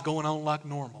life is going on like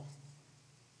normal.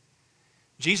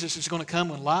 Jesus is going to come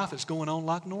when life is going on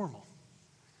like normal.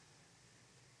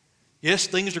 Yes,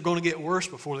 things are going to get worse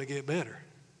before they get better.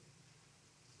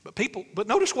 But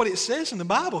notice what it says in the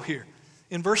Bible here.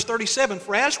 In verse 37,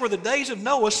 for as were the days of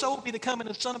Noah, so will be the coming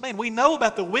of the Son of Man. We know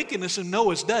about the wickedness of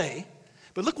Noah's day.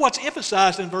 But look what's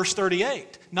emphasized in verse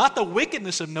 38. Not the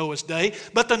wickedness of Noah's day,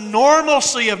 but the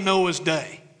normalcy of Noah's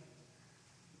day.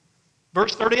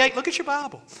 Verse 38, look at your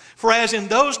Bible. For as in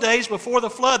those days before the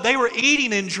flood, they were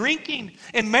eating and drinking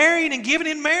and marrying and giving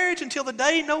in marriage until the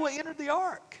day Noah entered the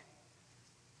ark.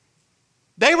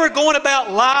 They were going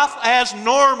about life as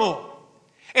normal.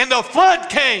 And the flood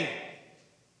came,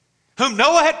 whom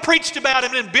Noah had preached about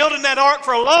and been building that ark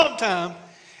for a long time.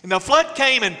 And the flood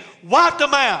came and wiped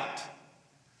them out.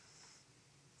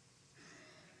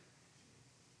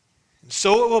 And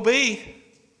so it will be.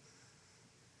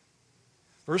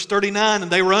 Verse 39,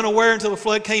 and they were unaware until the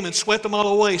flood came and swept them all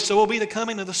away. So will be the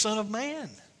coming of the Son of Man.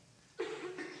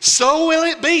 So will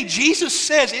it be. Jesus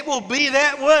says it will be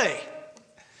that way.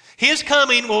 His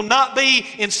coming will not be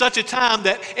in such a time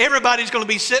that everybody's going to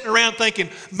be sitting around thinking,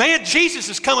 man, Jesus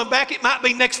is coming back. It might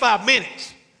be next 5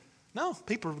 minutes. No,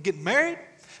 people are getting married.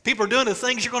 People are doing the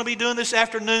things you're going to be doing this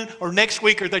afternoon or next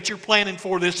week or that you're planning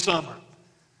for this summer.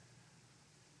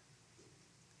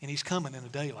 And He's coming in a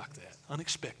day like that,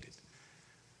 unexpected.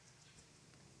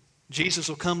 Jesus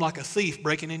will come like a thief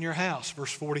breaking in your house,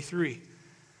 verse 43.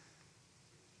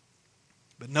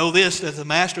 But know this, that the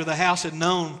master of the house had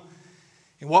known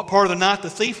in what part of the night the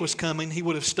thief was coming, he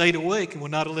would have stayed awake and would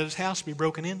not have let his house be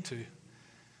broken into.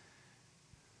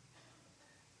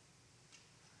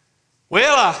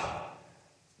 Well,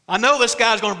 I know this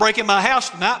guy's going to break in my house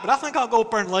tonight, but I think I'll go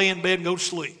up there and lay in bed and go to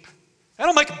sleep. That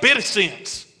don't make a bit of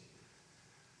sense.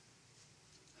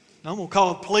 I'm going to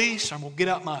call the police. I'm going to get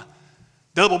out my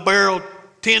double-barreled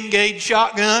 10-gauge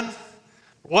shotgun.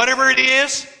 Whatever it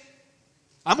is,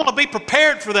 I'm going to be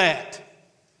prepared for that.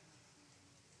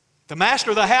 The master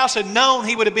of the house had known,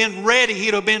 he would have been ready. He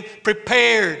would have been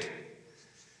prepared.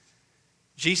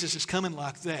 Jesus is coming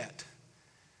like that.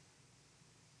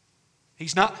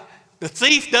 He's not, the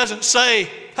thief doesn't say,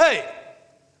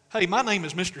 hey, my name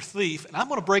is Mr. Thief, and I'm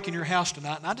going to break in your house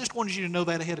tonight, and I just wanted you to know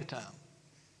that ahead of time.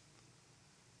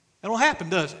 That don't happen,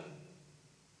 does it?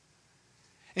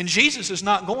 And Jesus is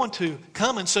not going to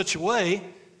come in such a way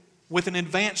with an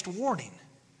advanced warning.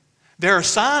 There are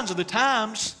signs of the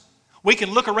times. We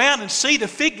can look around and see the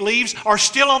fig leaves are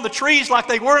still on the trees like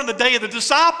they were in the day of the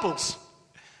disciples.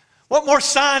 What more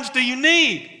signs do you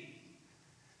need?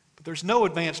 But there's no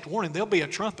advanced warning. There'll be a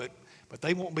trumpet, but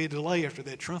there won't be a delay after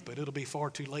that trumpet. It'll be far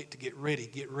too late to get ready.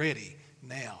 Get ready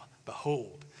now.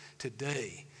 Behold,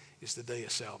 today is the day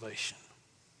of salvation.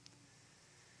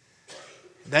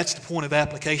 That's the point of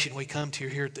application we come to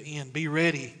here at the end. Be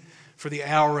ready for the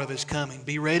hour of His coming.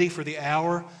 Be ready for the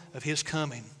hour of His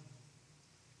coming.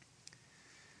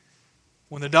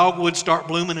 When the dogwoods start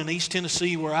blooming in East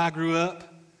Tennessee where I grew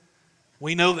up,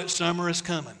 we know that summer is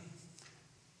coming.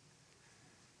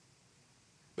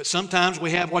 But sometimes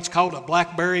we have what's called a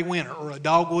blackberry winter or a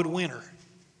dogwood winter.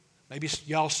 Maybe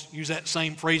y'all use that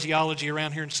same phraseology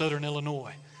around here in southern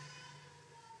Illinois.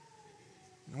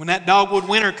 When that dogwood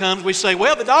winter comes, we say,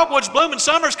 well, the dogwood's blooming,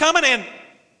 summer's coming in.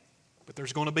 But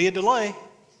there's going to be a delay.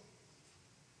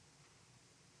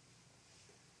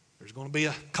 There's going to be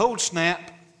a cold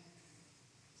snap.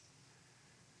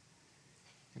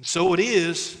 And so it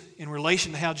is in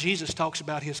relation to how Jesus talks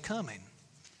about His coming.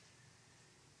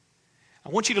 I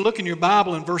want you to look in your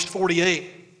Bible in verse 48.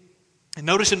 And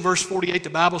notice in verse 48 the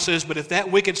Bible says, but if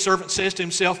that wicked servant says to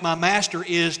himself, my master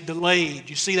is delayed.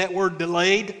 You see that word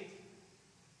delayed?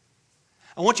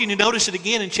 I want you to notice it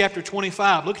again in chapter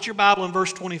 25. Look at your Bible in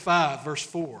verse 25, verse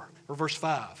 4, or verse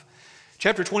 5.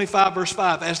 Chapter 25, verse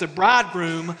 5. As the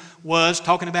bridegroom was,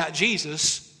 talking about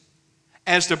Jesus,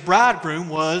 as the bridegroom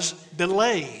was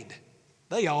delayed,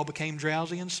 they all became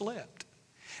drowsy and slept.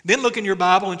 Then look in your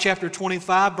Bible in chapter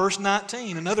 25, verse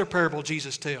 19, another parable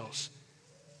Jesus tells.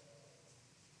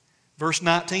 Verse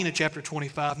 19 of chapter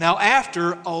 25. Now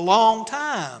after a long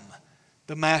time,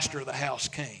 the master of the house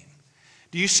came.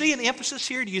 Do you see an emphasis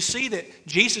here? Do you see that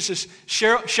Jesus is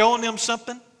showing them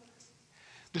something?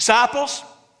 Disciples,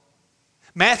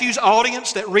 Matthew's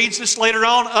audience that reads this later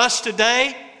on, us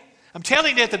today, I'm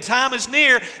telling you that the time is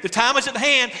near, the time is at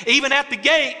hand, even at the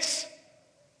gates.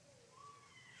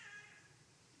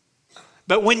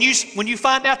 But when you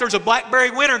find out there's a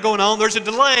blackberry winter going on, there's a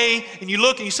delay, and you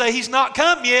look and you say, He's not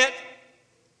come yet.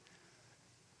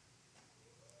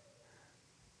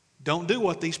 Don't do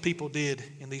what these people did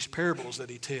in these parables that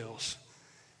He tells.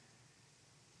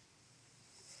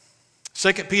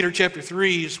 2 Peter chapter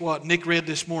 3 is what Nick read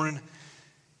this morning. It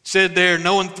said there,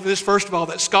 knowing this first of all,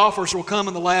 that scoffers will come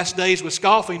in the last days with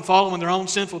scoffing, following their own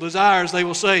sinful desires. They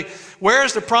will say, where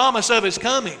is the promise of His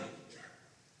coming?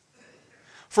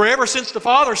 For ever since the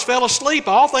fathers fell asleep,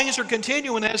 all things are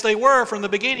continuing as they were from the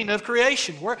beginning of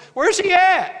creation. Where's He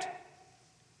at?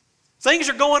 Things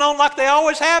are going on like they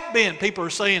always have been, people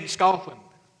are saying, scoffing.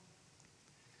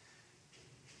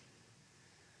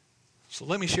 So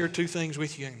let me share two things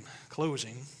with you in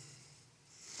closing.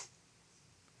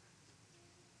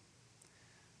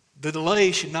 The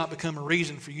delay should not become a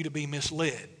reason for you to be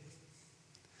misled.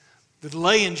 The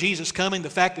delay in Jesus coming, the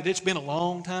fact that it's been a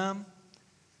long time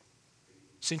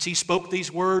since He spoke these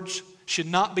words, should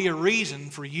not be a reason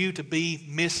for you to be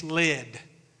misled.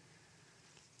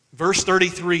 Verse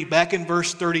 33, back in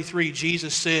verse 33,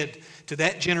 Jesus said to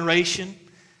that generation,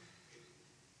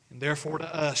 and therefore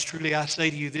to us, truly I say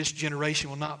to you, this generation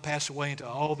will not pass away until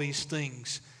all these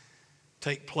things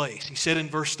take place. He said in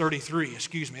verse 33,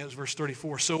 that was verse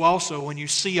 34, so also when you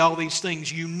see all these things,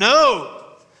 you know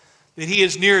that He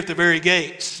is near at the very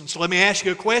gates. And so let me ask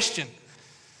you a question.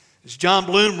 As John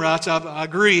Bloom writes, I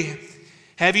agree.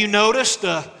 Have you noticed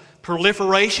the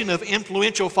proliferation of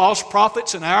influential false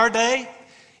prophets in our day?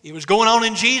 It was going on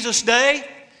in Jesus' day.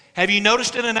 Have you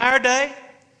noticed it in our day?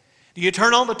 Do you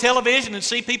turn on the television and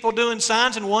see people doing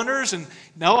signs and wonders? And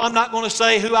no, I'm not going to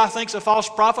say who I think's a false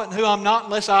prophet and who I'm not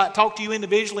unless I talk to you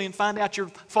individually and find out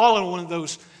you're following one of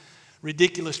those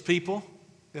ridiculous people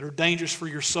that are dangerous for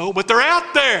your soul. But they're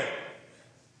out there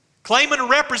claiming to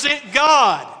represent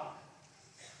God.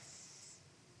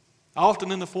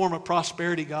 Often in the form of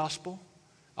prosperity gospel.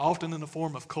 Often in the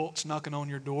form of cults knocking on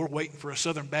your door, waiting for a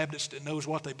Southern Baptist that knows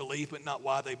what they believe but not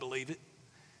why they believe it.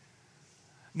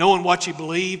 Knowing what you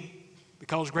believe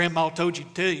because Grandma told you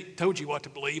what to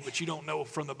believe, but you don't know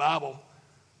from the Bible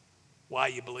why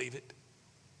you believe it.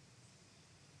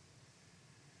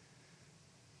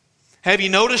 Have you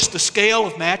noticed the scale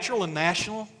of natural and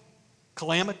national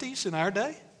calamities in our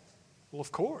day? Well,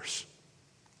 of course.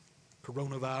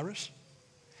 Coronavirus.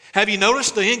 Have you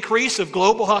noticed the increase of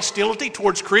global hostility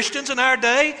towards Christians in our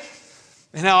day?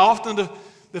 And how often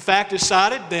the fact is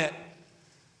cited that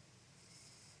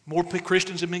more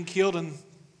Christians have been killed in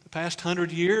the past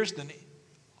 100 years than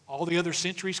all the other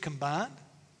centuries combined?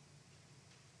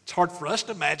 It's hard for us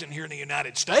to imagine here in the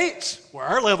United States, where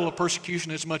our level of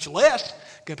persecution is much less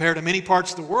compared to many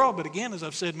parts of the world. But again, as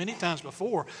I've said many times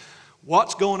before,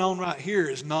 what's going on right here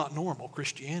is not normal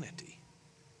Christianity.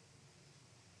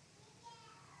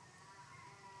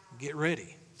 Get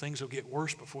ready. Things will get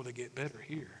worse before they get better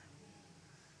here.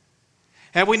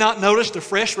 Have we not noticed the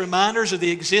fresh reminders of the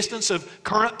existence of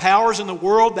current powers in the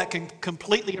world that can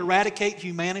completely eradicate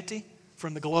humanity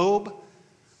from the globe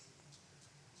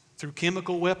through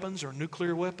chemical weapons or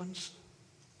nuclear weapons?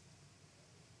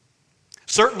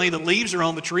 Certainly the leaves are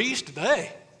on the trees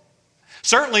today.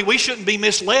 Certainly we shouldn't be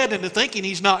misled into thinking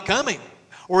He's not coming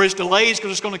or His delays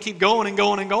because it's going to keep going and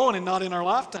going and going and not in our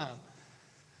lifetime.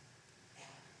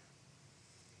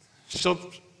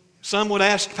 So some would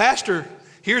ask, Pastor,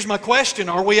 here's my question.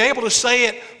 Are we able to say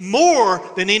it more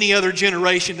than any other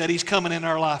generation that He's coming in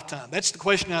our lifetime? That's the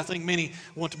question I think many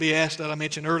want to be asked that I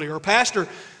mentioned earlier. Or Pastor,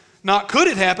 not could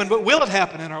it happen, but will it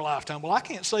happen in our lifetime? Well, I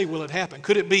can't say will it happen.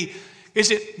 Could it be,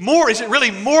 is it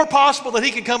really more possible that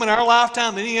He can come in our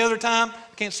lifetime than any other time?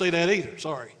 I can't say that either,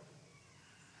 sorry.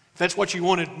 If that's what you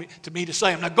wanted me to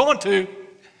say, I'm not going to,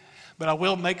 but I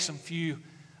will make some few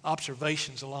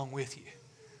observations along with you.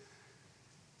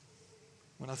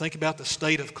 When I think about the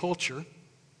state of culture,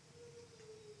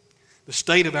 the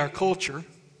state of our culture,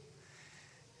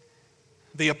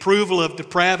 the approval of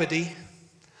depravity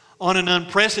on an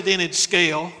unprecedented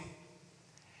scale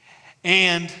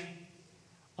and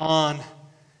on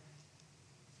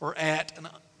or at an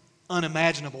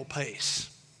unimaginable pace.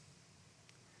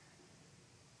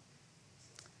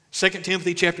 2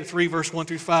 Timothy chapter 3, verse 1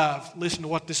 through 5. Listen to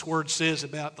what this word says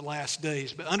about the last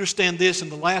days. But understand this, in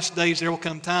the last days there will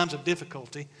come times of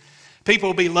difficulty. People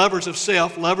will be lovers of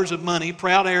self, lovers of money,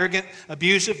 proud, arrogant,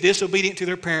 abusive, disobedient to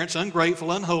their parents,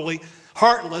 ungrateful, unholy,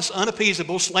 heartless,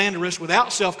 unappeasable, slanderous,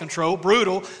 without self-control,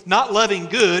 brutal, not loving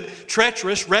good,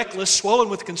 treacherous, reckless, swollen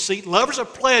with conceit, lovers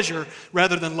of pleasure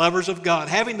rather than lovers of God,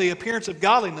 having the appearance of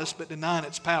godliness but denying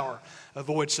its power.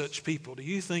 Avoid such people. Do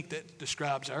you think that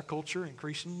describes our culture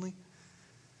increasingly?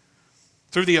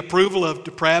 Through the approval of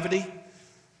depravity,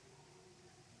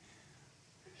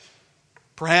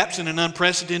 perhaps in an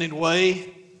unprecedented way,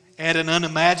 at an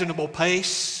unimaginable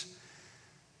pace.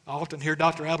 I often hear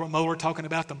Dr. Albert Mohler talking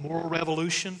about the moral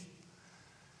revolution.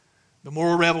 The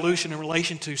moral revolution in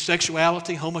relation to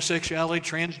sexuality, homosexuality,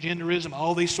 transgenderism,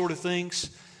 all these sort of things.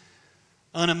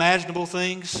 Unimaginable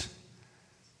things.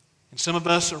 And some of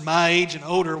us are my age and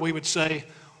older, we would say,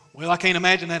 well, I can't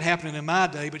imagine that happening in my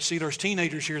day. But see, there's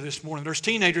teenagers here this morning. There's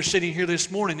teenagers sitting here this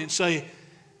morning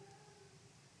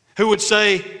who would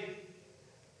say,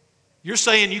 you're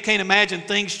saying you can't imagine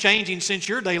things changing since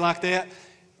your day like that.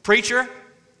 Preacher,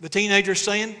 the teenager's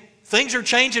saying, things are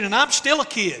changing and I'm still a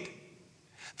kid.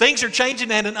 Things are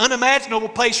changing at an unimaginable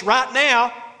pace right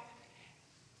now,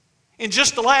 in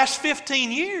just the last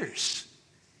 15 years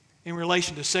in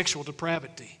relation to sexual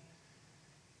depravity.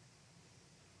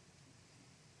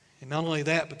 And not only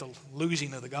that, but the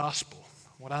losing of the gospel.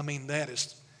 What I mean that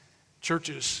is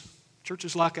churches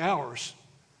like ours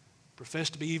profess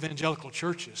to be evangelical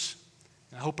churches.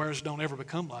 And I hope ours don't ever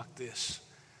become like this.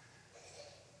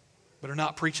 But are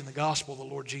not preaching the gospel of the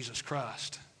Lord Jesus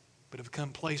Christ, but have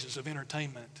become places of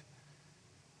entertainment.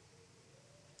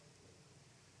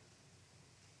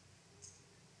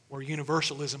 Where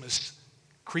universalism is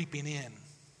creeping in.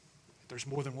 There's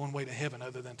more than one way to heaven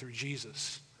other than through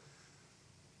Jesus.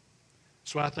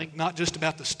 So I think not just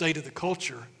about the state of the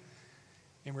culture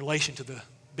in relation to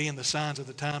being the signs of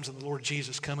the times of the Lord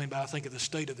Jesus coming, but I think of the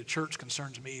state of the church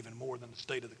concerns me even more than the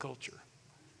state of the culture.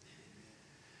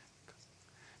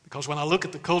 Because when I look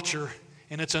at the culture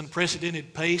in its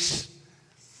unprecedented pace,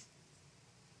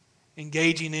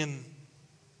 engaging in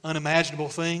unimaginable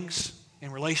things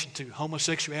in relation to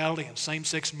homosexuality and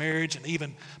same-sex marriage and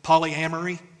even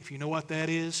polyamory, if you know what that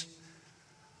is,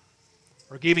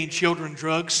 or giving children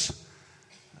drugs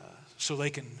so they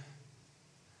can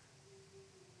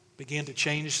begin to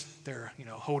change their,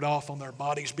 hold off on their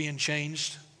bodies being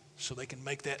changed so they can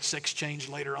make that sex change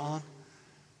later on.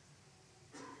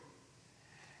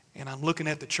 And I'm looking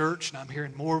at the church and I'm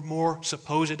hearing more and more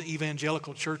supposed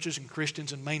evangelical churches and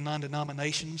Christians in mainline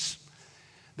denominations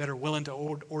that are willing to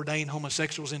ordain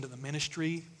homosexuals into the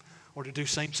ministry or to do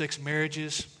same-sex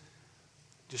marriages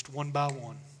just one by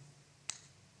one.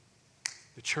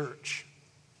 The church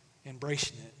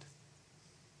embracing it.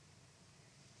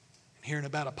 And hearing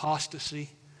about apostasy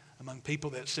among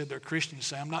people that said they're Christians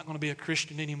say, I'm not going to be a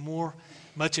Christian anymore.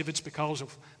 Much of it's because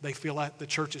of they feel like the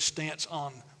church's stance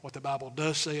on what the Bible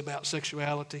does say about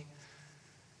sexuality.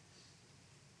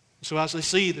 So as they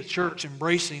see the church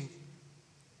embracing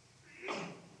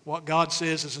what God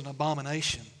says is an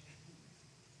abomination,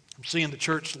 I'm seeing the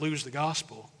church lose the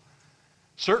gospel.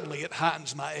 Certainly it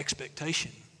heightens my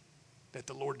expectation that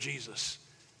the Lord Jesus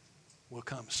will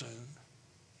come soon.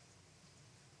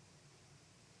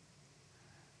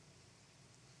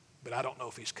 But I don't know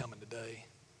if He's coming today.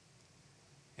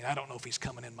 And I don't know if He's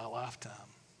coming in my lifetime.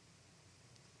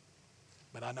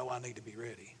 But I know I need to be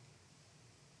ready.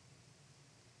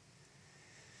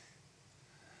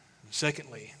 And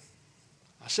secondly,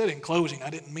 I said in closing, I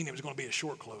didn't mean it was going to be a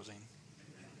short closing.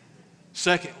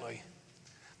 Secondly,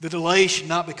 the delay should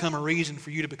not become a reason for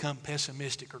you to become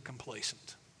pessimistic or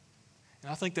complacent.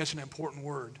 And I think that's an important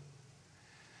word.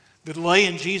 The delay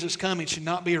in Jesus' coming should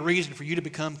not be a reason for you to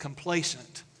become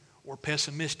complacent or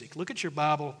pessimistic. Look at your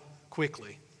Bible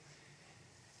quickly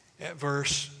at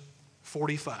verse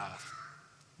 45.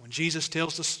 When Jesus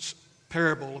tells this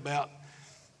parable about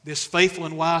this faithful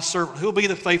and wise servant, who'll be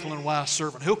the faithful and wise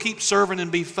servant? Who'll keep serving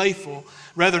and be faithful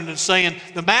rather than saying,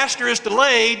 the master is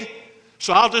delayed,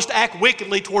 so I'll just act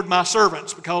wickedly toward my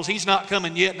servants because he's not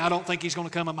coming yet and I don't think he's going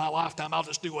to come in my lifetime. I'll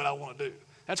just do what I want to do.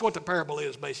 That's what the parable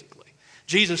is basically.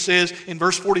 Jesus says in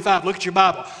verse 45, look at your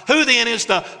Bible. Who then is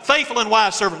the faithful and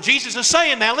wise servant? Jesus is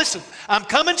saying now, listen, I'm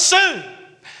coming soon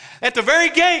at the very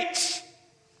gates.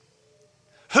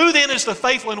 Who then is the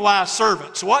faithful and wise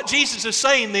servant? So what Jesus is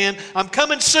saying then, I'm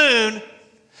coming soon,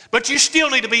 but you still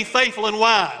need to be faithful and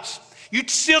wise. You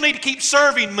still need to keep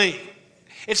serving me.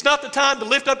 It's not the time to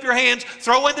lift up your hands,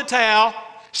 throw in the towel,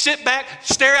 sit back,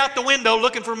 stare out the window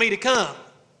looking for me to come.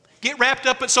 Get wrapped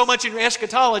up in so much in your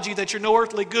eschatology that you're no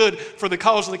earthly good for the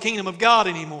cause of the kingdom of God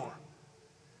anymore.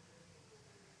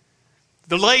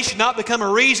 Delay should not become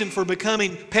a reason for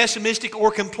becoming pessimistic or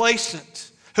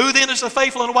complacent. Who then is the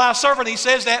faithful and wise servant? He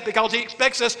says that because he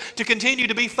expects us to continue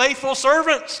to be faithful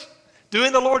servants,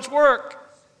 doing the Lord's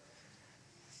work.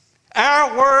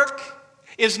 Our work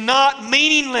is not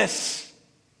meaningless.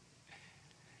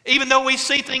 Even though we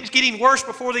see things getting worse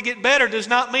before they get better, does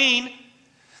not mean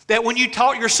that when you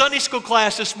taught your Sunday school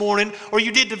class this morning, or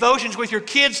you did devotions with your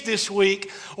kids this week,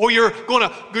 or you're going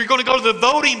to go to the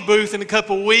voting booth in a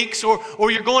couple of weeks,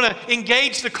 or you're going to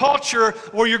engage the culture,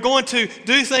 or you're going to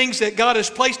do things that God has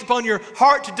placed upon your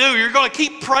heart to do, you're going to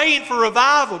keep praying for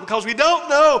revival because we don't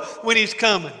know when He's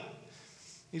coming.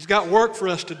 He's got work for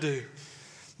us to do.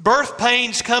 Birth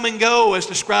pains come and go as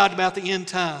described about the end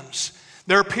times.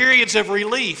 There are periods of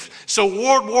relief. So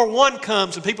World War I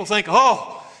comes and people think,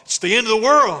 oh, it's the end of the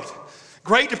world.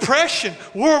 Great Depression,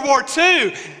 World War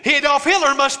II, Adolf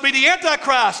Hitler must be the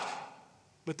Antichrist.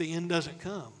 But the end doesn't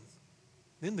come.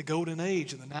 Then the golden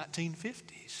age of the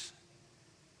 1950s.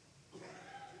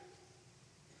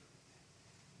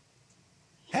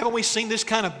 Haven't we seen this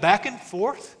kind of back and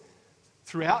forth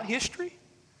throughout history?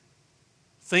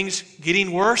 things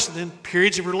getting worse and then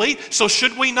periods of relief. So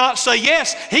should we not say,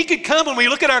 yes, he could come when we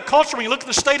look at our culture, when we look at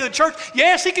the state of the church,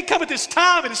 yes, he could come at this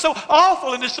time and it's so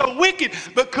awful and it's so wicked,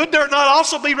 but could there not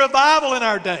also be revival in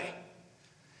our day?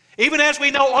 Even as we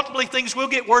know ultimately things will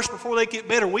get worse before they get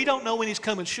better, we don't know when he's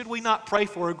coming. Should we not pray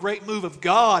for a great move of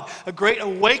God, a great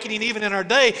awakening even in our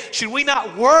day? Should we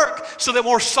not work so that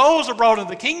more souls are brought into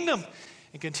the kingdom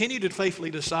and continue to faithfully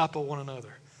disciple one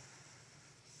another?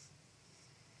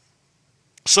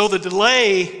 So the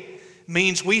delay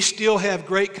means we still have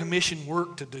Great Commission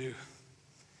work to do.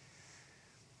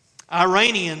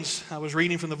 Iranians, I was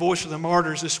reading from the Voice of the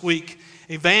Martyrs this week,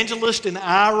 evangelists in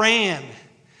Iran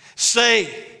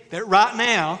say that right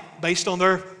now, based on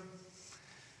their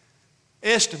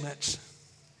estimates,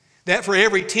 that for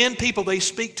every 10 people they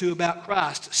speak to about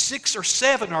Christ, 6 or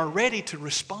 7 are ready to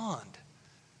respond.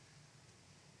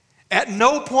 At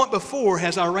no point before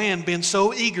has Iran been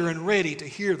so eager and ready to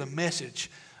hear the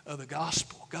message of the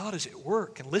gospel. God is at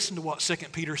work. And listen to what 2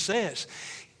 Peter says.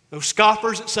 Those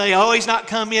scoffers that say, oh, he's not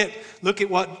come yet. Look at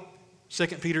what 2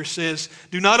 Peter says.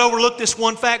 Do not overlook this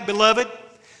one fact, beloved.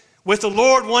 With the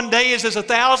Lord, one day is as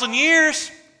 1,000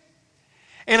 years.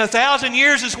 And 1,000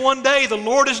 years is one day. The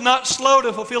Lord is not slow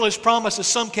to fulfill His promise, as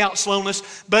some count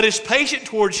slowness, but is patient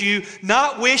towards you,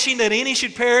 not wishing that any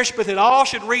should perish, but that all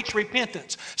should reach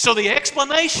repentance. So the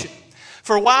explanation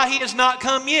for why He has not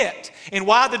come yet, and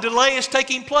why the delay is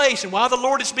taking place, and why the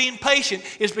Lord is being patient,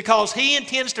 is because He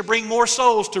intends to bring more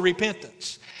souls to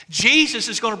repentance. Jesus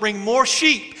is going to bring more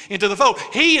sheep into the fold.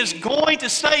 He is going to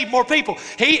save more people.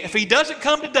 If He doesn't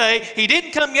come today, He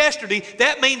didn't come yesterday,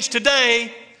 that means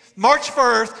today, March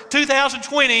 1st,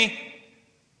 2020,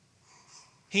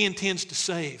 He intends to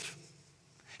save.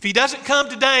 If He doesn't come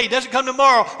today, doesn't come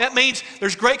tomorrow, that means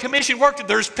there's Great Commission work.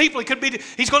 There's people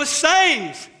He's going to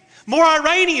save. More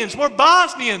Iranians, more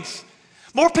Bosnians,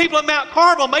 more people at Mount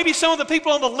Carmel, maybe some of the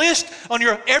people on the list, on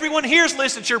your Everyone Here's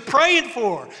list that you're praying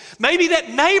for. Maybe that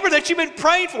neighbor that you've been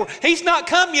praying for, he's not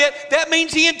come yet. That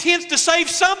means He intends to save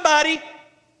somebody.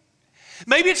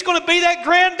 Maybe it's going to be that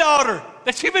granddaughter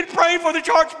that you've been praying for, that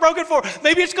your heart's broken for.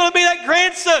 Maybe it's going to be that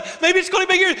grandson. Maybe it's going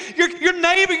to be your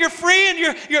neighbor, your friend,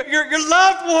 your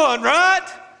loved one, right?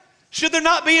 Should there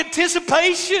not be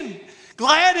anticipation,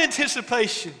 glad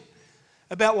anticipation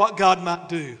about what God might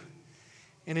do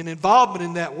and an involvement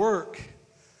in that work?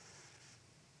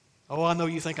 Oh, I know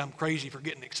you think I'm crazy for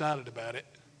getting excited about it.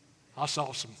 I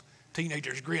saw some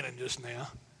teenagers grinning just now.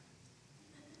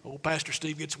 Old Pastor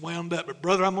Steve gets wound up. But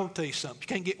brother, I'm going to tell you something. You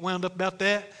can't get wound up about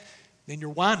that, then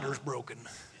your winder's broken.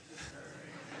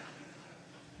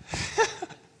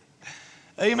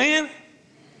 Amen?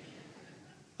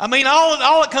 I mean,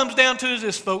 all it comes down to is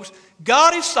this, folks.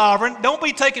 God is sovereign. Don't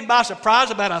be taken by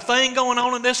surprise about a thing going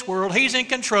on in this world. He's in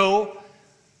control.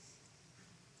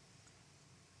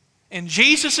 And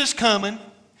Jesus is coming.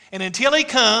 And until He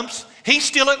comes, He's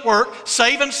still at work,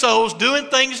 saving souls, doing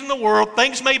things in the world.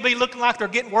 Things may be looking like they're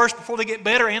getting worse before they get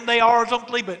better, and they are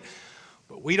ultimately,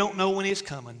 but we don't know when He's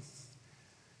coming.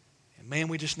 And man,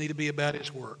 we just need to be about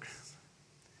His work.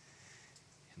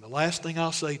 And the last thing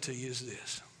I'll say to you is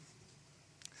this.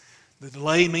 The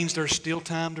delay means there's still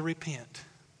time to repent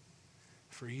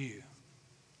for you.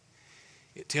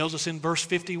 It tells us in verse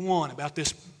 51 about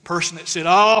this person that said,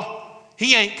 oh,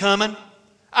 He ain't coming.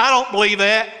 I don't believe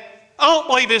that. I don't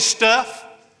believe His stuff.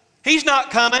 He's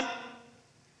not coming.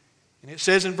 And it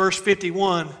says in verse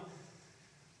 51,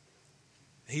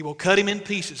 He will cut him in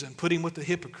pieces and put him with the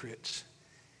hypocrites.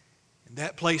 In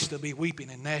that place there'll be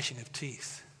weeping and gnashing of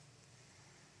teeth.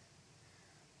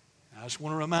 I just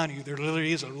want to remind you, there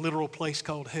literally is a literal place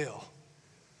called hell.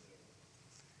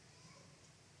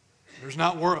 There's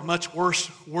not a much worse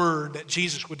word that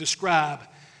Jesus would describe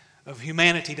of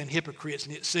humanity than hypocrites.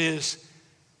 And it says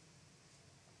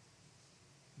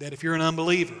that if you're an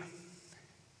unbeliever,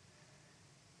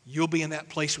 you'll be in that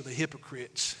place with the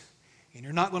hypocrites. And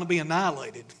you're not going to be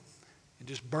annihilated and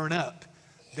just burn up.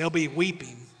 There'll be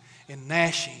weeping and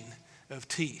gnashing of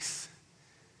teeth.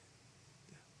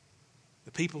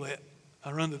 The people that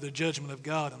are under the judgment of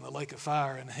God in the lake of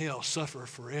fire and hell suffer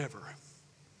forever.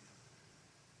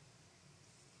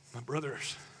 My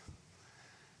brothers,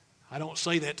 I don't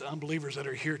say that to unbelievers that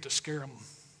are here to scare them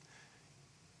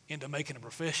into making a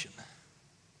profession.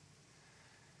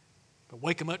 But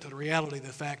wake them up to the reality of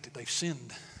the fact that they've sinned.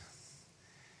 And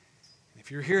if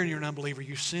you're here and you're an unbeliever,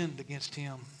 you sinned against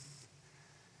Him.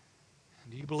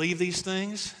 Do you believe these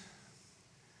things?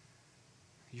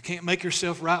 You can't make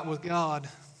yourself right with God.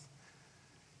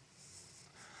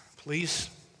 Please,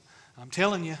 I'm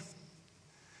telling you,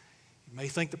 you may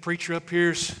think the preacher up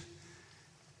here's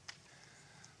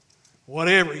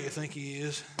whatever you think he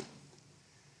is.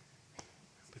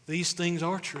 these things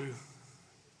are true.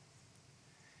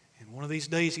 And one of these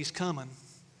days He's coming.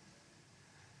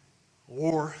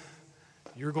 Or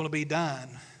you're going to be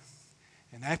dying.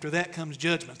 And after that comes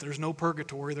judgment. There's no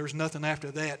purgatory. There's nothing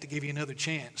after that to give you another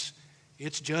chance.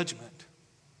 It's judgment.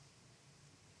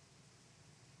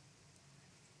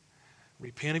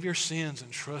 Repent of your sins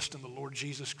and trust in the Lord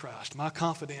Jesus Christ. My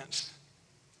confidence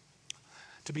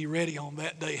to be ready on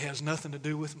that day has nothing to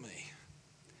do with me.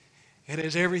 It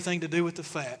has everything to do with the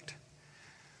fact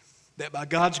that by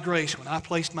God's grace, when I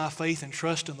placed my faith and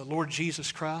trust in the Lord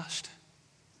Jesus Christ,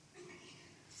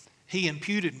 He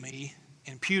imputed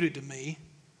to me,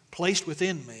 placed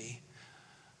within me,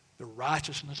 the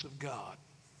righteousness of God.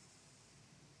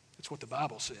 That's what the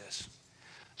Bible says.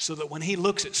 So that when He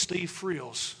looks at Steve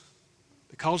Frills,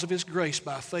 because of His grace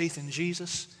by faith in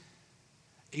Jesus,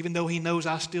 even though He knows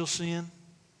I still sin,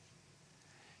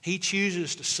 He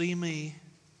chooses to see me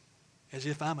as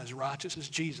if I'm as righteous as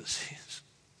Jesus is.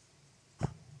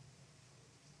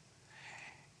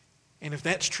 And if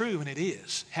that's true, and it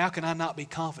is, how can I not be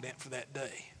confident for that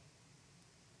day?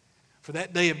 For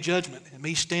that day of judgment and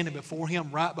me standing before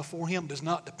Him, right before Him, does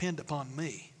not depend upon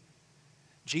me.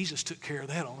 Jesus took care of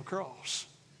that on the cross.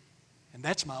 And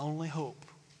that's my only hope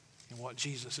in what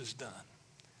Jesus has done.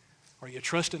 Are you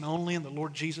trusting only in the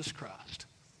Lord Jesus Christ?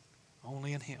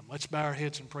 Only in Him. Let's bow our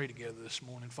heads and pray together this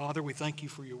morning. Father, we thank You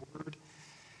for Your word.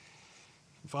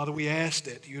 Father, we ask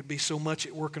that You would be so much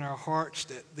at work in our hearts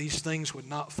that these things would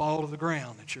not fall to the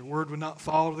ground, that Your word would not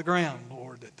fall to the ground,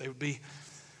 Lord, that there would be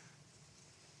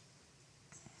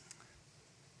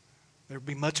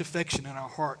much affection in our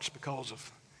hearts because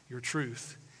of Your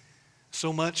truth.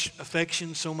 So much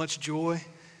affection, so much joy,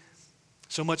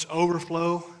 so much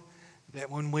overflow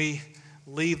that when we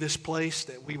leave this place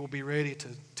that we will be ready to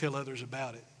tell others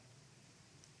about it.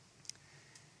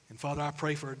 And Father, I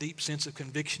pray for a deep sense of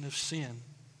conviction of sin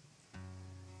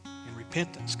and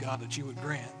repentance, God, that You would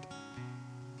grant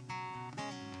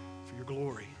for Your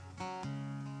glory.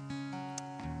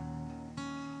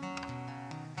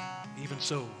 Even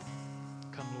so,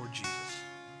 come Lord Jesus.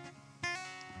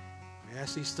 We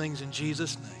ask these things in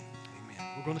Jesus' name. Amen.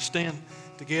 We're going to stand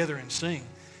together and sing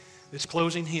this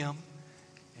closing hymn.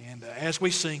 And as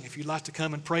we sing, if you'd like to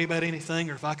come and pray about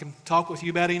anything, or if I can talk with you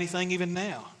about anything even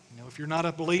now, if you're not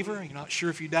a believer, you're not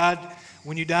sure if you died,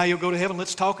 when you die you'll go to heaven,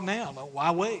 let's talk now.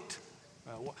 Why wait?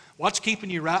 What's keeping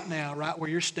you right now, right where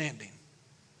you're standing,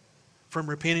 from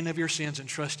repenting of your sins and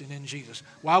trusting in Jesus?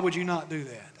 Why would you not do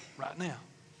that right now?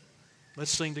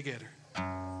 Let's sing together.